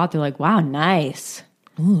machine saw it, they're like, wow, nice.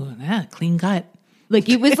 Ooh, yeah, clean cut. Like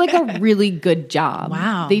it was like a really good job.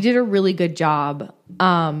 Wow. They did a really good job.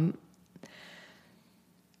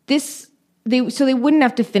 They wouldn't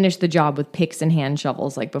have to finish the job with picks and hand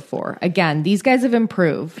shovels like before. Again, these guys have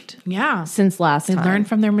improved Yeah. since last They time. learned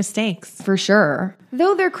from their mistakes. For sure.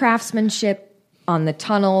 Though their craftsmanship on the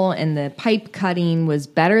tunnel and the pipe cutting was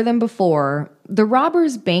better than before, the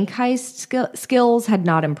robbers' bank heist skills had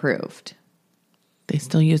not improved. They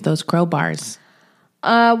still use those crowbars.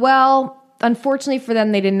 Well, unfortunately for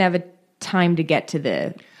them, they didn't have a time to get to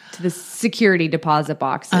the security deposit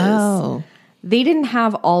boxes. Oh. They didn't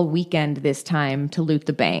have all weekend this time to loot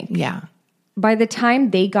the bank. Yeah. By the time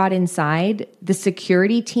they got inside, the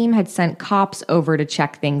security team had sent cops over to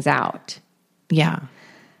check things out. Yeah.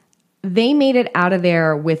 They made it out of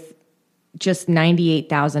there with just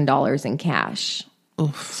 $98,000 in cash.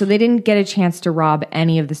 Oof. So they didn't get a chance to rob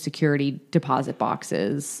any of the security deposit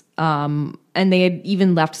boxes. And they had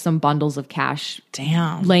even left some bundles of cash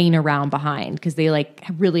Damn. laying around behind because they like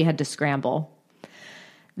really had to scramble.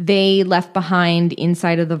 They left behind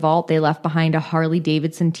inside of the vault, they left behind a Harley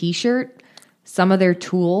Davidson t-shirt, some of their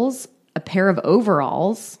tools, a pair of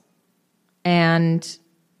overalls, and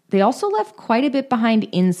they also left quite a bit behind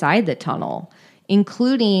inside the tunnel,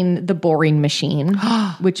 including the boring machine,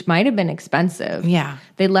 which might have been expensive. Yeah.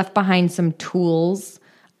 They left behind some tools,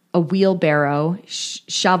 a wheelbarrow,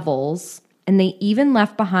 shovels, and they even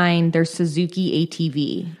left behind their Suzuki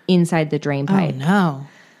ATV inside the drain pipe. Oh, no.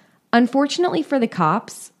 Unfortunately for the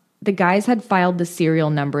cops, the guys had filed the serial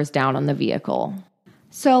numbers down on the vehicle.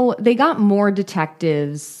 So they got more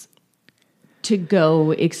detectives to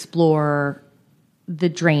go explore the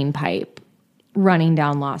drain pipe running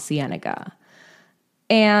down La Cienega.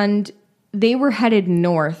 And they were headed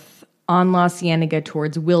north on La Cienega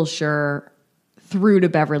towards Wilshire through to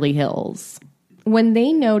Beverly Hills when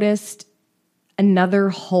they noticed another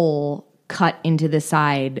hole cut into the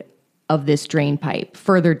side of this drain pipe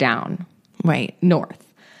further down. Right.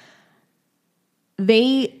 North.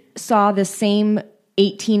 They saw the same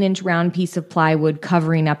 18-inch round piece of plywood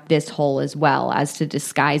covering up this hole as well as to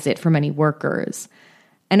disguise it from any workers.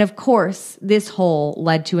 And of course, this hole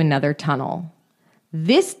led to another tunnel.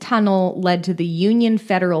 This tunnel led to the Union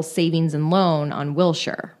Federal Savings and Loan on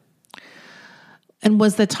Wilshire. And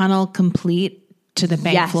was the tunnel complete to the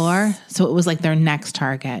bank Yes. floor? So it was like their next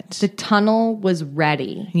target. The tunnel was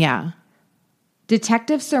ready. Yeah.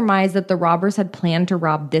 Detectives surmised that the robbers had planned to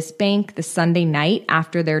rob this bank the Sunday night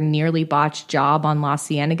after their nearly botched job on La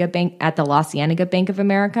Cienega Bank at the La Cienega Bank of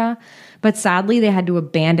America, but sadly they had to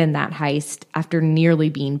abandon that heist after nearly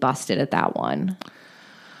being busted at that one.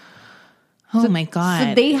 Oh my God.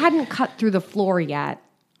 So they hadn't cut through the floor yet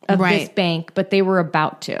of this Right. bank, but they were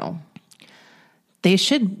about to. They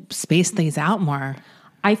should space these out more.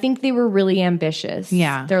 I think they were really ambitious.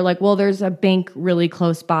 Yeah. They're like, well, there's a bank really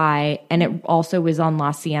close by, and it also is on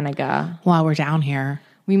La Cienega. While we're down here.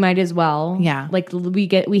 We might as well. Yeah. Like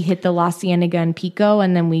we hit the La Cienega and Pico,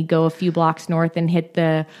 and then we go a few blocks north and hit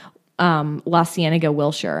the La Cienega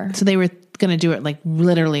Wilshire. So they were going to do it like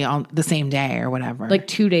literally on the same day or whatever. Like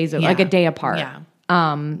 2 days, like a day apart. Yeah.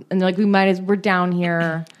 And they're like, we're down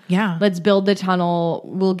here. Yeah. Let's build the tunnel.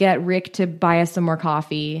 We'll get Rick to buy us some more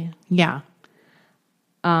coffee. Yeah.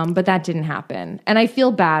 But that didn't happen. And I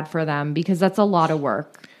feel bad for them because that's a lot of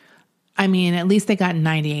work. I mean, at least they got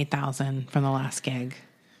 98,000 from the last gig.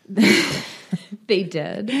 They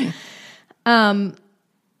did. The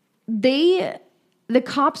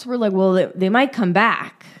cops were like, well, they might come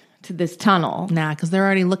back to this tunnel. Nah, because they're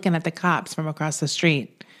already looking at the cops from across the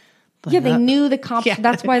street. Yeah, they knew the cops. Yeah.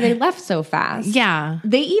 That's why they left so fast. Yeah.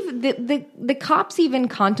 They even the cops even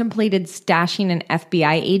contemplated stashing an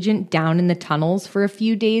FBI agent down in the tunnels for a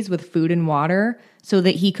few days with food and water so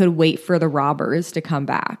that he could wait for the robbers to come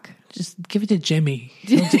back. Just give it to Jimmy.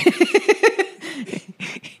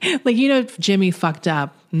 Like, you know, if Jimmy fucked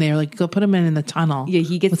up and they were like, go put him in the tunnel. Yeah,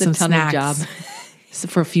 he gets with the some tunnel snacks job.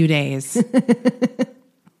 for a few days.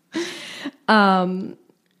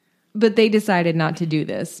 But they decided not to do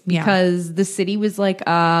this because the city was like,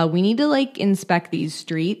 we need to like inspect these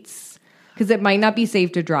streets because it might not be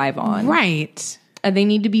safe to drive on. Right. And they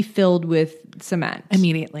need to be filled with cement.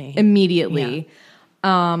 Immediately.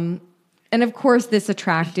 And of course, this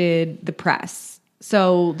attracted the press.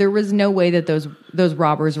 So there was no way that those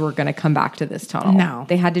robbers were going to come back to this tunnel. No.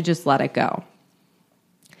 They had to just let it go.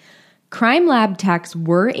 Crime lab techs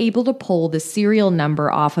were able to pull the serial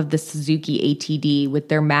number off of the Suzuki ATD with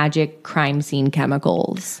their magic crime scene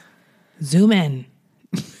chemicals. Zoom in.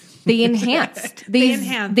 They enhanced.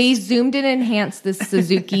 They zoomed and enhanced this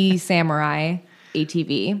Suzuki Samurai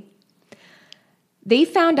ATV. They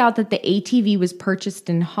found out that the ATV was purchased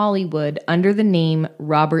in Hollywood under the name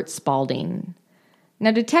Robert Spalding. Now,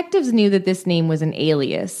 detectives knew that this name was an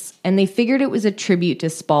alias, and they figured it was a tribute to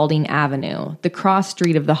Spalding Avenue, the cross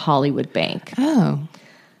street of the Hollywood Bank. Oh.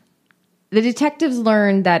 The detectives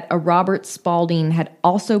learned that a Robert Spalding had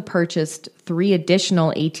also purchased 3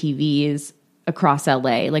 additional ATVs across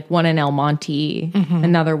LA, like one in El Monte,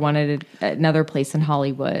 another one at another place in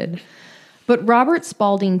Hollywood. But Robert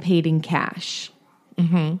Spalding paid in cash.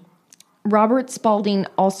 Robert Spalding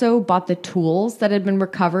also bought the tools that had been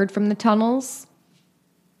recovered from the tunnels.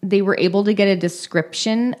 They were able to get a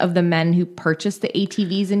description of the men who purchased the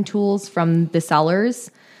ATVs and tools from the sellers.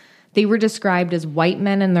 They were described as white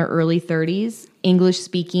men in their early 30s, English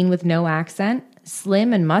speaking with no accent,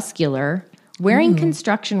 slim and muscular, wearing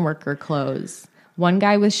construction worker clothes. One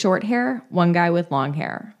guy with short hair, one guy with long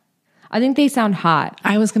hair. I think they sound hot.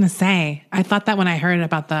 I was going to say, I thought that when I heard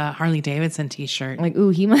about the Harley Davidson t-shirt. Like,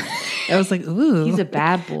 ooh, I was like, ooh. he's a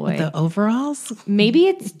bad boy. The overalls? Maybe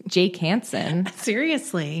it's Jake Hansen.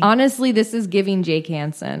 Seriously. Honestly, this is giving Jake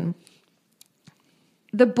Hansen.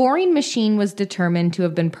 The boring machine was determined to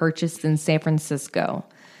have been purchased in San Francisco.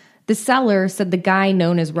 The seller said the guy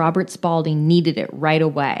known as Robert Spalding needed it right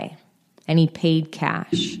away, and he paid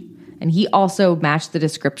cash. And he also matched the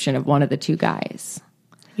description of one of the 2 guys.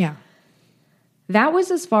 Yeah. That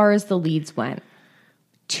was as far as the leads went.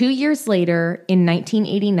 2 years later, in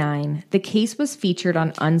 1989, the case was featured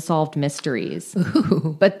on Unsolved Mysteries.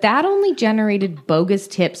 Ooh. But that only generated bogus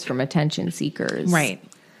tips from attention seekers. Right.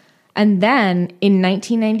 And then, in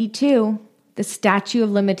 1992, the statute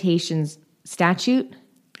of limitations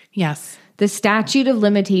Yes.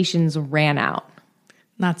 ran out.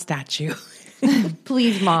 Not statue.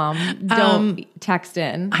 Please, Mom, don't text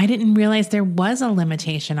in. I didn't realize there was a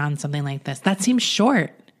limitation on something like this. That seems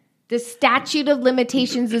short. The statute of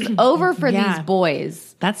limitations is over for Yeah. these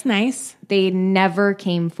boys. That's nice. They never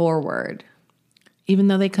came forward. Even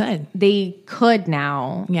though they could. They could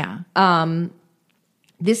now. Yeah.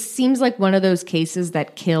 This seems like one of those cases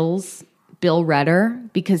that kills Bill Redder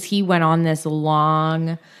because he went on this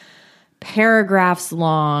long, paragraphs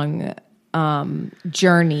long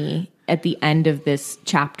journey at the end of this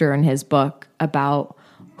chapter in his book about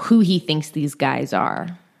who he thinks these guys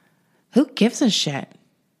are. Who gives a shit?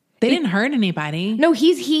 They didn't hurt anybody. No,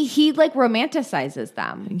 he like romanticizes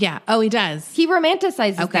them. Yeah. Oh, he does. He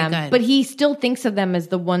romanticizes Okay, them, good. but he still thinks of them as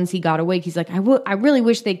the ones he got away. He's like, I really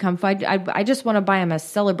wish they'd come fight. I just want to buy him a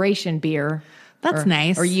celebration beer. That's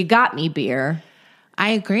nice. Or you got me beer. I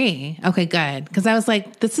agree. Okay, good. Because I was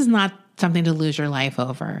like, this is not something to lose your life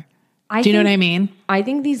over. Do you know what I mean? I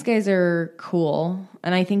think these guys are cool,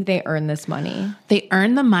 and I think they earn this money. They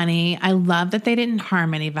earned the money. I love that they didn't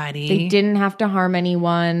harm anybody. They didn't have to harm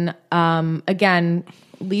anyone. Again,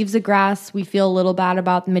 Leaves of Grass, we feel a little bad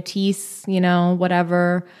about Matisse,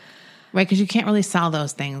 whatever. Right, because you can't really sell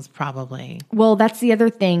those things probably. Well, that's the other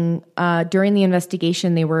thing. During the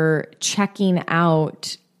investigation, they were checking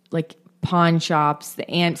out like pawn shops,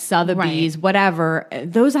 the Aunt Sotheby's, whatever.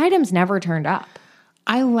 Those items never turned up.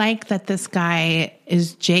 I like that this guy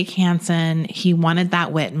is Jake Hansen. He wanted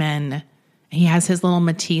that Whitman. He has his little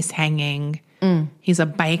Matisse hanging. He's a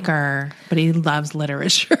biker, but he loves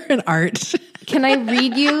literature and art. Can I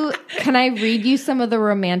read you some of the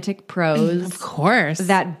romantic prose? Of course.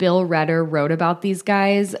 That Bill Redder wrote about these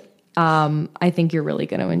guys? I think you're really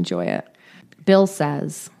going to enjoy it. Bill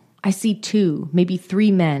says, I see 2, maybe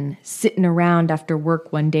 3 men sitting around after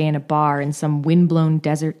work one day in a bar in some windblown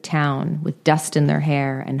desert town with dust in their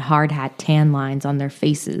hair and hard hat tan lines on their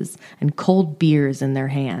faces and cold beers in their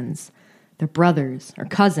hands. They're brothers or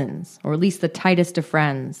cousins, or at least the tightest of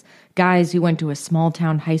friends, guys who went to a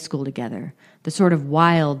small-town high school together, the sort of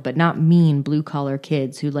wild but not mean blue-collar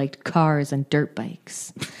kids who liked cars and dirt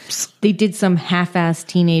bikes. They did some half-assed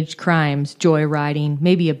teenage crimes, joyriding,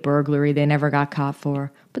 maybe a burglary they never got caught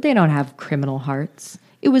for, but they don't have criminal hearts.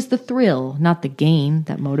 It was the thrill, not the gain,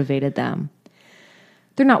 that motivated them.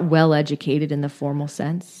 They're not well-educated in the formal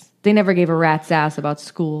sense. They never gave a rat's ass about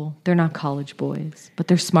school. They're not college boys, but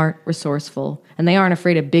they're smart, resourceful, and they aren't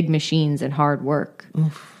afraid of big machines and hard work.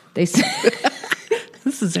 They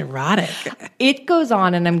This is erotic. It goes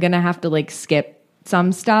on, and I'm going to have to skip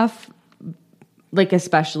some stuff.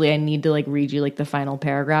 Especially I need to read you the final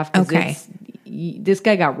paragraph. Okay. This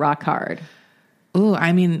guy got rock hard. Ooh,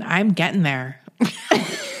 I mean, I'm getting there.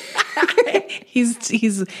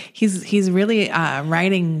 he's really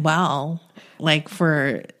writing well,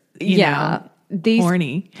 for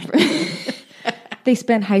horny. They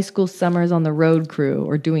spent high school summers on the road crew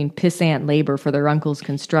or doing pissant labor for their uncle's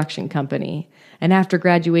construction company. And after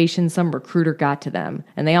graduation, some recruiter got to them,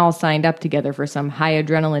 and they all signed up together for some high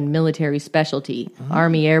adrenaline military specialty,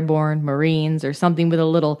 Army Airborne, Marines, or something with a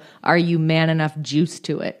little "are you man enough" juice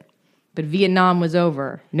to it. But Vietnam was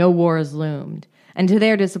over. No wars loomed. And to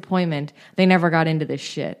their disappointment, they never got into this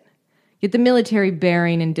shit. Yet the military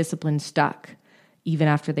bearing and discipline stuck, even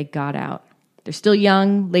after they got out. They're still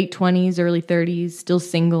young, late 20s, early 30s, still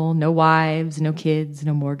single, no wives, no kids,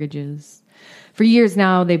 no mortgages. For years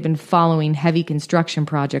now, they've been following heavy construction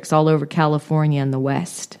projects all over California and the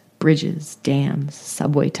West. Bridges, dams,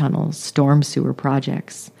 subway tunnels, storm sewer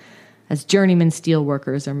projects. As journeyman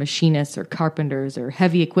steelworkers or machinists or carpenters or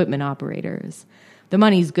heavy equipment operators. The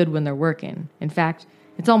money's good when they're working. In fact,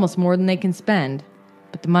 it's almost more than they can spend.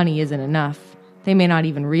 But the money isn't enough. They may not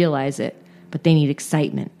even realize it, but they need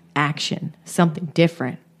excitement, action, something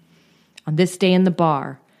different. On this day in the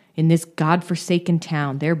bar, in this godforsaken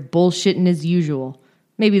town, they're bullshitting as usual.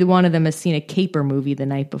 Maybe the one of them has seen a caper movie the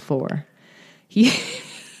night before.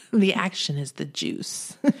 The action is the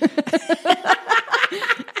juice.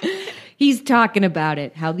 He's talking about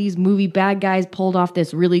it, how these movie bad guys pulled off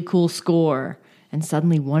this really cool score. And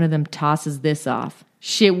suddenly one of them tosses this off.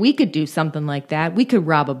 Shit, we could do something like that. We could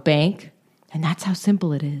rob a bank. And that's how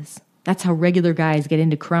simple it is. That's how regular guys get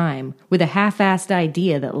into crime, with a half-assed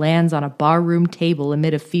idea that lands on a barroom table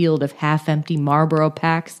amid a field of half-empty Marlboro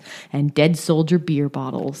packs and dead soldier beer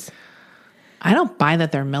bottles. I don't buy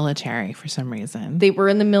that they're military for some reason. They were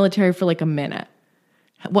in the military for a minute.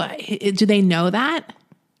 What? Do they know that?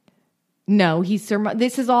 No,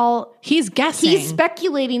 this is all... He's guessing. He's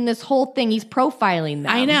speculating this whole thing. He's profiling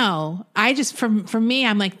them. I know. I just, for me,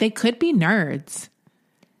 I'm like, they could be nerds.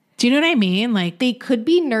 Do you know what I mean? They could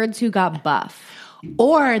be nerds who got buff.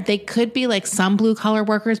 Or they could be like some blue collar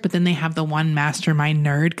workers, but then they have the one mastermind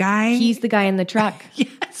nerd guy. He's the guy in the truck.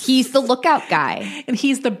 Yes. He's the lookout guy. And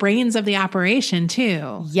he's the brains of the operation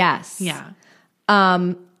too. Yes. Yeah.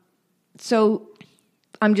 So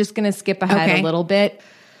I'm just going to skip ahead a little bit.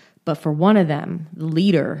 But for one of them, the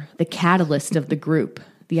leader, the catalyst of the group,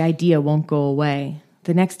 the idea won't go away.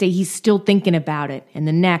 The next day, he's still thinking about it. And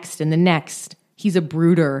the next and the next. He's a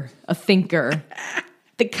brooder, a thinker.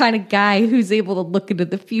 The kind of guy who's able to look into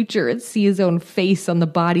the future and see his own face on the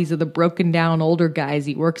bodies of the broken down older guys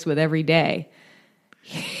he works with every day.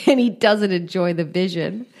 And he doesn't enjoy the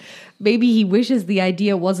vision. Maybe he wishes the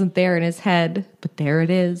idea wasn't there in his head, but there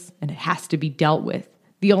it is, and it has to be dealt with.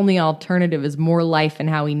 The only alternative is more life and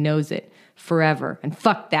how he knows it, forever. And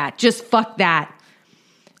fuck that, just fuck that.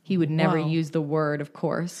 He would never use the word, of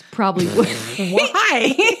course. Probably would.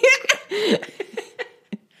 Why?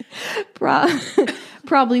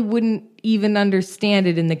 Probably wouldn't even understand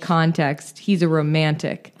it in the context. He's a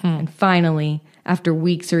romantic. And finally, after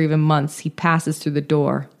weeks or even months, he passes through the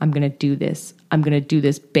door. I'm going to do this. I'm going to do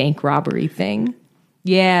this bank robbery thing.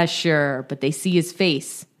 Yeah, sure. But they see his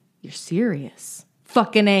face. You're serious.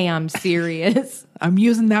 Fucking A, I'm serious. I'm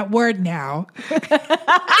using that word now.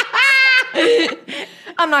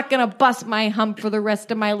 I'm not going to bust my hump for the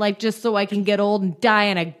rest of my life just so I can get old and die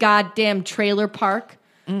in a goddamn trailer park.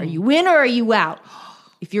 Are you in or are you out?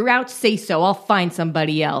 If you're out, say so. I'll find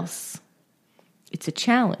somebody else. It's a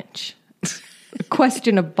challenge. A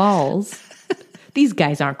question of balls. These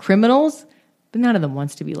guys aren't criminals, but none of them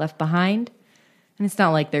wants to be left behind. And it's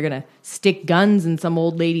not like they're going to stick guns in some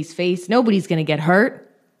old lady's face. Nobody's going to get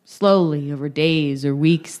hurt. Slowly, over days or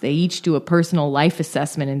weeks, they each do a personal life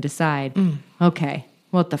assessment and decide, okay,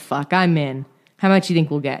 what the fuck, I'm in. How much you think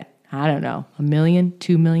we'll get? I don't know, $1 million,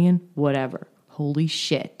 $2 million, whatever. Holy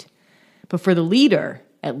shit. But for the leader,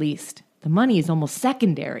 at least, the money is almost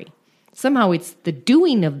secondary. Somehow it's the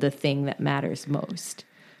doing of the thing that matters most.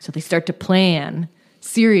 So they start to plan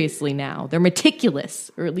seriously now. They're meticulous,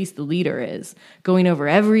 or at least the leader is, going over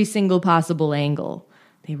every single possible angle.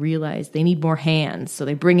 They realize they need more hands, so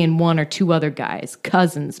they bring in 1 or 2 other guys,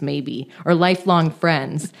 cousins maybe, or lifelong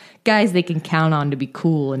friends, guys they can count on to be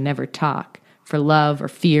cool and never talk, for love or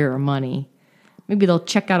fear or money. Maybe they'll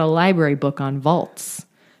check out a library book on vaults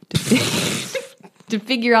to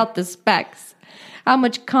figure out the specs, how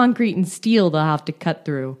much concrete and steel they'll have to cut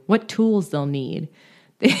through, what tools they'll need.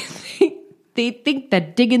 They think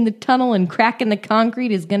that digging the tunnel and cracking the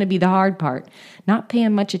concrete is going to be the hard part, not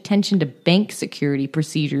paying much attention to bank security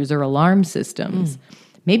procedures or alarm systems.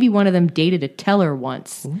 Maybe one of them dated a teller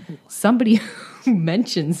once. Ooh. Somebody who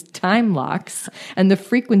mentions time locks and the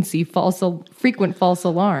frequent false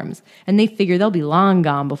alarms, and they figure they'll be long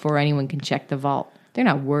gone before anyone can check the vault. They're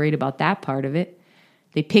not worried about that part of it.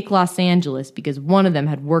 They pick Los Angeles because one of them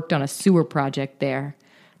had worked on a sewer project there.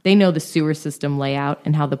 They know the sewer system layout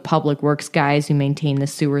and how the public works guys who maintain the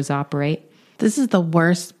sewers operate. This is the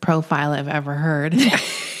worst profile I've ever heard.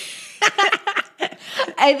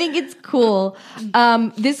 I think it's cool.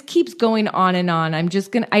 This keeps going on and on. I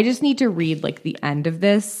just need to read like the end of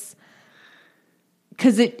this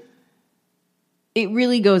because it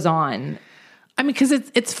really goes on. I mean, because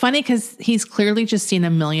it's funny because he's clearly just seen a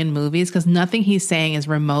million movies because nothing he's saying is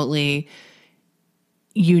remotely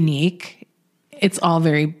unique. It's all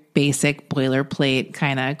very basic boilerplate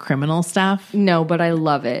kind of criminal stuff. No, but I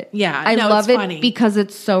love it. Yeah, I love it funny. because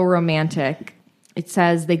it's so romantic. It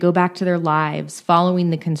says they go back to their lives following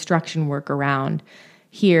the construction work around.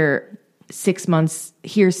 Here 6 months,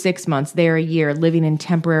 there a year, living in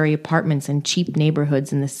temporary apartments in cheap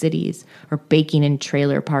neighborhoods in the cities, or baking in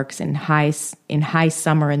trailer parks in high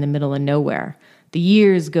summer in the middle of nowhere. The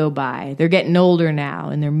years go by. They're getting older now,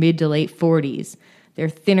 in their mid to late 40s. They're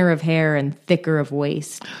thinner of hair and thicker of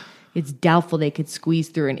waist. It's doubtful they could squeeze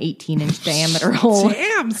through an 18-inch diameter hole.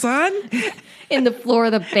 Damn, son. In the floor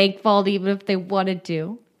of the bank vault, even if they wanted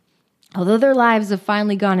to. Although their lives have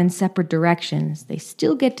finally gone in separate directions, they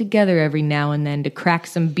still get together every now and then to crack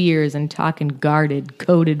some beers and talk in guarded,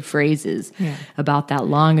 coded phrases about that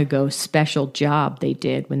long ago special job they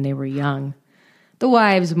did when they were young. The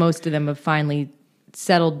wives, most of them have finally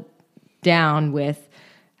settled down with,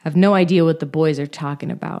 have no idea what the boys are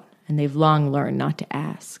talking about, and they've long learned not to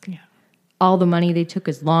ask. Yeah. All the money they took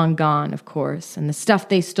is long gone, of course, and the stuff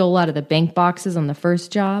they stole out of the bank boxes on the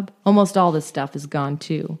first job, almost all the stuff is gone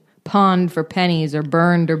too. Pawned for pennies or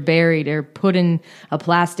burned or buried or put in a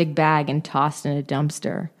plastic bag and tossed in a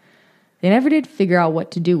dumpster. They never did figure out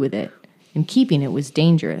what to do with it, and keeping it was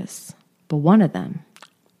dangerous. But one of them,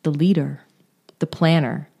 the leader, the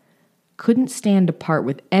planner, couldn't stand to part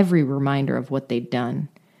with every reminder of what they'd done.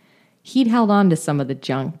 He'd held on to some of the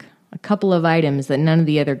junk, a couple of items that none of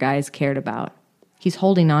the other guys cared about. He's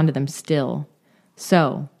holding on to them still.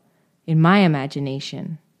 So, in my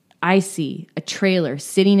imagination, I see a trailer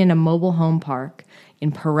sitting in a mobile home park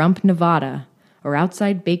in Pahrump, Nevada, or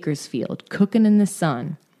outside Bakersfield, cooking in the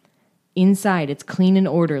sun. Inside, it's clean and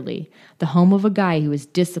orderly, the home of a guy who is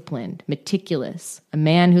disciplined, meticulous, a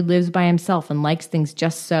man who lives by himself and likes things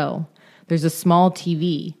just so. There's a small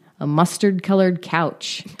TV, a mustard-colored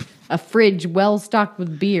couch, a fridge well-stocked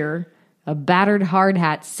with beer, a battered hard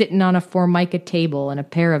hat sitting on a Formica table, and a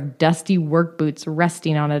pair of dusty work boots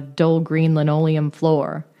resting on a dull green linoleum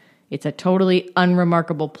floor. It's a totally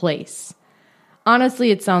unremarkable place.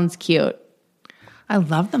 Honestly, it sounds cute. I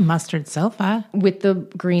love the mustard sofa. With the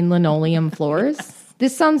green linoleum floors.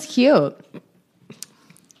 This sounds cute.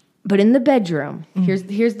 But in the bedroom,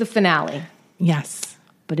 here's the finale. Yes.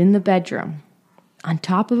 But in the bedroom, on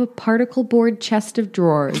top of a particle board chest of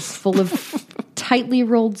drawers full of tightly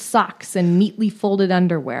rolled socks and neatly folded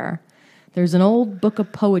underwear, there's an old book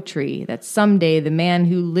of poetry that someday the man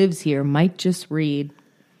who lives here might just read.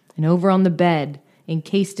 And over on the bed,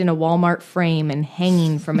 encased in a Walmart frame and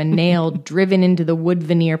hanging from a nail driven into the wood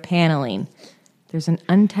veneer paneling, there's an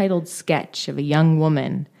untitled sketch of a young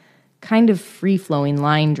woman, kind of free-flowing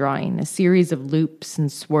line drawing, a series of loops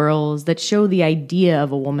and swirls that show the idea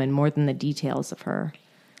of a woman more than the details of her.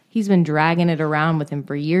 He's been dragging it around with him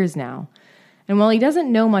for years now, and while he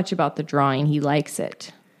doesn't know much about the drawing, he likes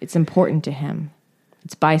it. It's important to him.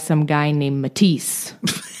 It's by some guy named Matisse.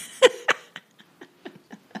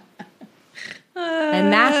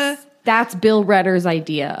 And that's Bill Redder's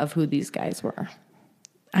idea of who these guys were.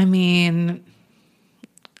 I mean,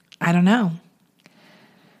 I don't know.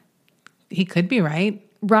 He could be right.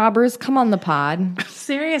 Robbers, come on the pod.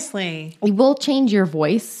 Seriously. We'll change your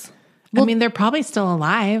voice. I mean, they're probably still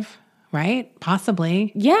alive, right?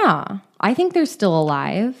 Possibly. Yeah, I think they're still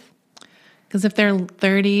alive. Because if they're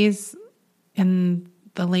 30s in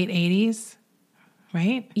the late 80s,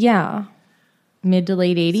 right? Yeah. Mid to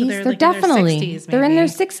late 80s. So they're like definitely, in their 60s, they're in their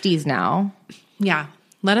maybe. 60s now. Yeah.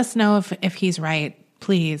 Let us know if he's right,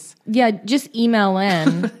 please. Yeah, just email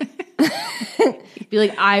in. Be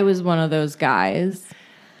like, I was one of those guys.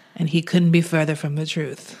 And he couldn't be further from the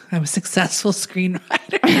truth. I'm a successful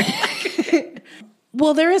screenwriter.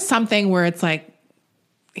 Well, there is something where it's like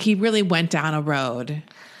he really went down a road.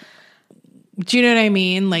 Do you know what I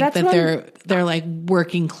mean? Like That's that they're like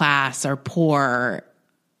working class or poor.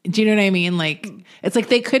 Do you know what I mean? Like it's like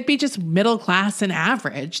they could be just middle class and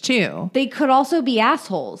average too. They could also be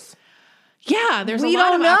assholes. Yeah, there's We a lot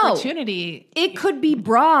don't of know. opportunity. It could be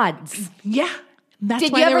broads. Yeah. That's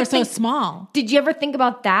Did why you they ever were so think- small. Did you ever think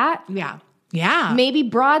about that? Yeah. Yeah. Maybe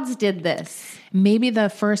broads did this. Maybe the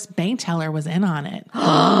first bank teller was in on it.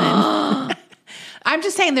 I'm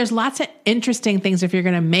just saying there's lots of interesting things if you're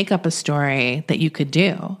going to make up a story that you could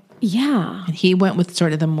do. Yeah. And he went with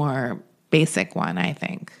sort of the more basic one, I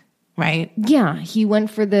think. Right? Yeah, he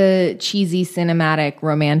went for the cheesy cinematic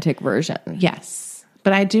romantic version. Yes.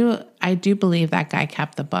 But I do believe that guy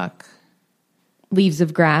kept the book Leaves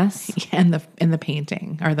of Grass. and the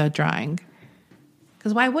painting or the drawing.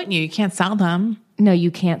 Because why wouldn't you? You can't sell them. No,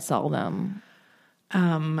 you can't sell them.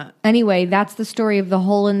 Anyway, that's the story of the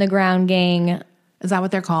Hole in the Ground Gang. Is that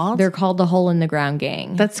what they're called? They're called the Hole in the Ground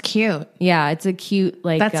Gang. That's cute. Yeah, it's a cute,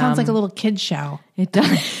 like... That sounds like a little kid show It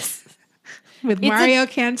does. with Mario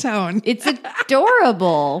Cantone. It's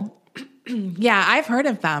adorable. Yeah, I've heard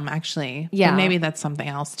of them actually. Yeah. But maybe that's something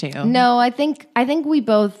else too. No, I think we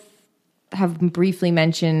both have briefly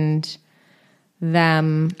mentioned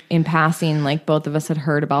them in passing, like both of us had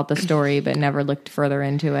heard about the story but never looked further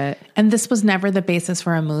into it. And this was never the basis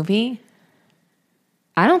for a movie?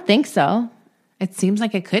 I don't think so. It seems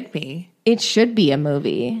like it could be. It should be a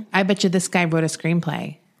movie. I bet you this guy wrote a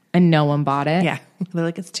screenplay. And no one bought it. Yeah. They're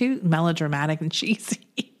like, it's too melodramatic and cheesy.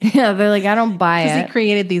 Yeah, they're like, I don't buy Because it. he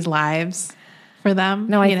created these lives for them.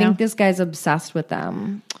 No, I you know? think this guy's obsessed with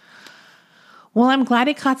them. Well, I'm glad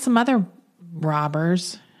he caught some other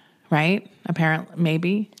robbers, right? Apparently,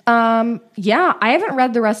 maybe. Yeah, I haven't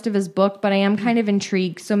read the rest of his book, but I am kind of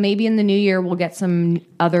intrigued. So maybe in the new year we'll get some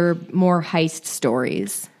other more heist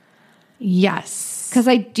stories. Yes. Because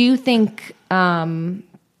I do think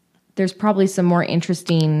there's probably some more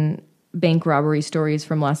interesting bank robbery stories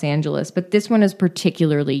from Los Angeles, but this one is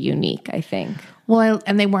particularly unique, I think. Well,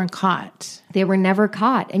 and they weren't caught. They were never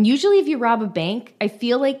caught. And usually if you rob a bank, I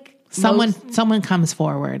feel like Someone comes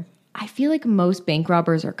forward. I feel like most bank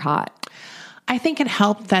robbers are caught. I think it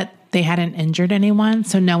helped that they hadn't injured anyone,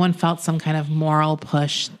 so no one felt some kind of moral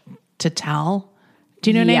push to tell. Do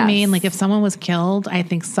you know what I Yes. mean? Like if someone was killed, I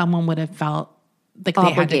think someone would have felt like they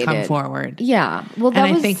had to come obligated. forward. Yeah. Well, that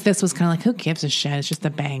And was, I think this was kind of like, who gives a shit? It's just a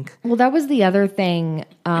bank. well, that was the other thing.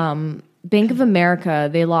 Bank of America,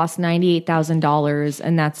 they lost $98,000,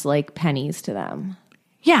 and that's like pennies to them.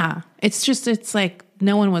 Yeah. It's like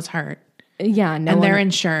no one was hurt. Yeah. No And one, they're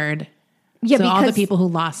insured. yeah, So all the because people who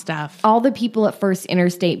lost stuff. all the people at First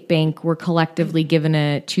Interstate Bank were collectively given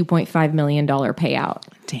a $2.5 million payout.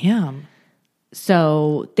 Damn.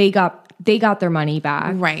 So they got their money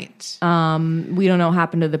back. Right. We don't know what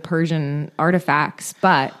happened to the Persian artifacts,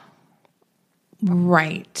 but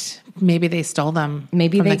Right. Maybe they stole them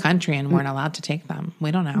Maybe from they- the country and weren't allowed to take them. We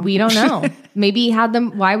don't know. we don't know. Maybe he had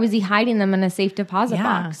them. Why was he hiding them in a safe deposit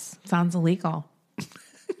box? Sounds illegal.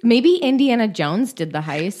 Maybe Indiana Jones did the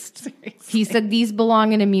heist. He said these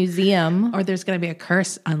belong in a museum. Or there's going to be a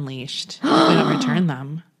curse unleashed if we don't return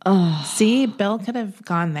them. See, Bill could have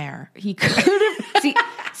gone there. He could have.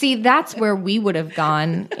 See, that's where we would have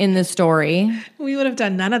gone in the story. We would have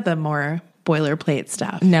done none of the more boilerplate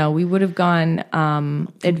stuff. No, we would have gone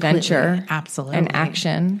adventure, Absolutely. and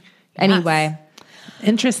action. Anyway,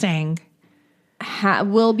 Interesting.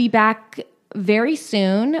 we'll be back very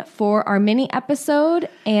soon for our mini episode,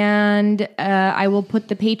 and I will put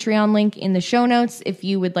the Patreon link in the show notes. If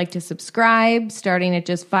you would like to subscribe, starting at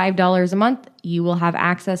just $5 a month, you will have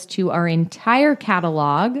access to our entire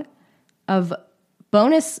catalog of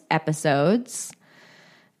bonus episodes,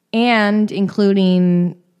 and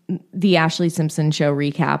including the Ashley Simpson Show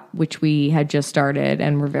recap, which we had just started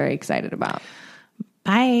and we're very excited about.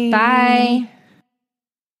 Bye. Bye.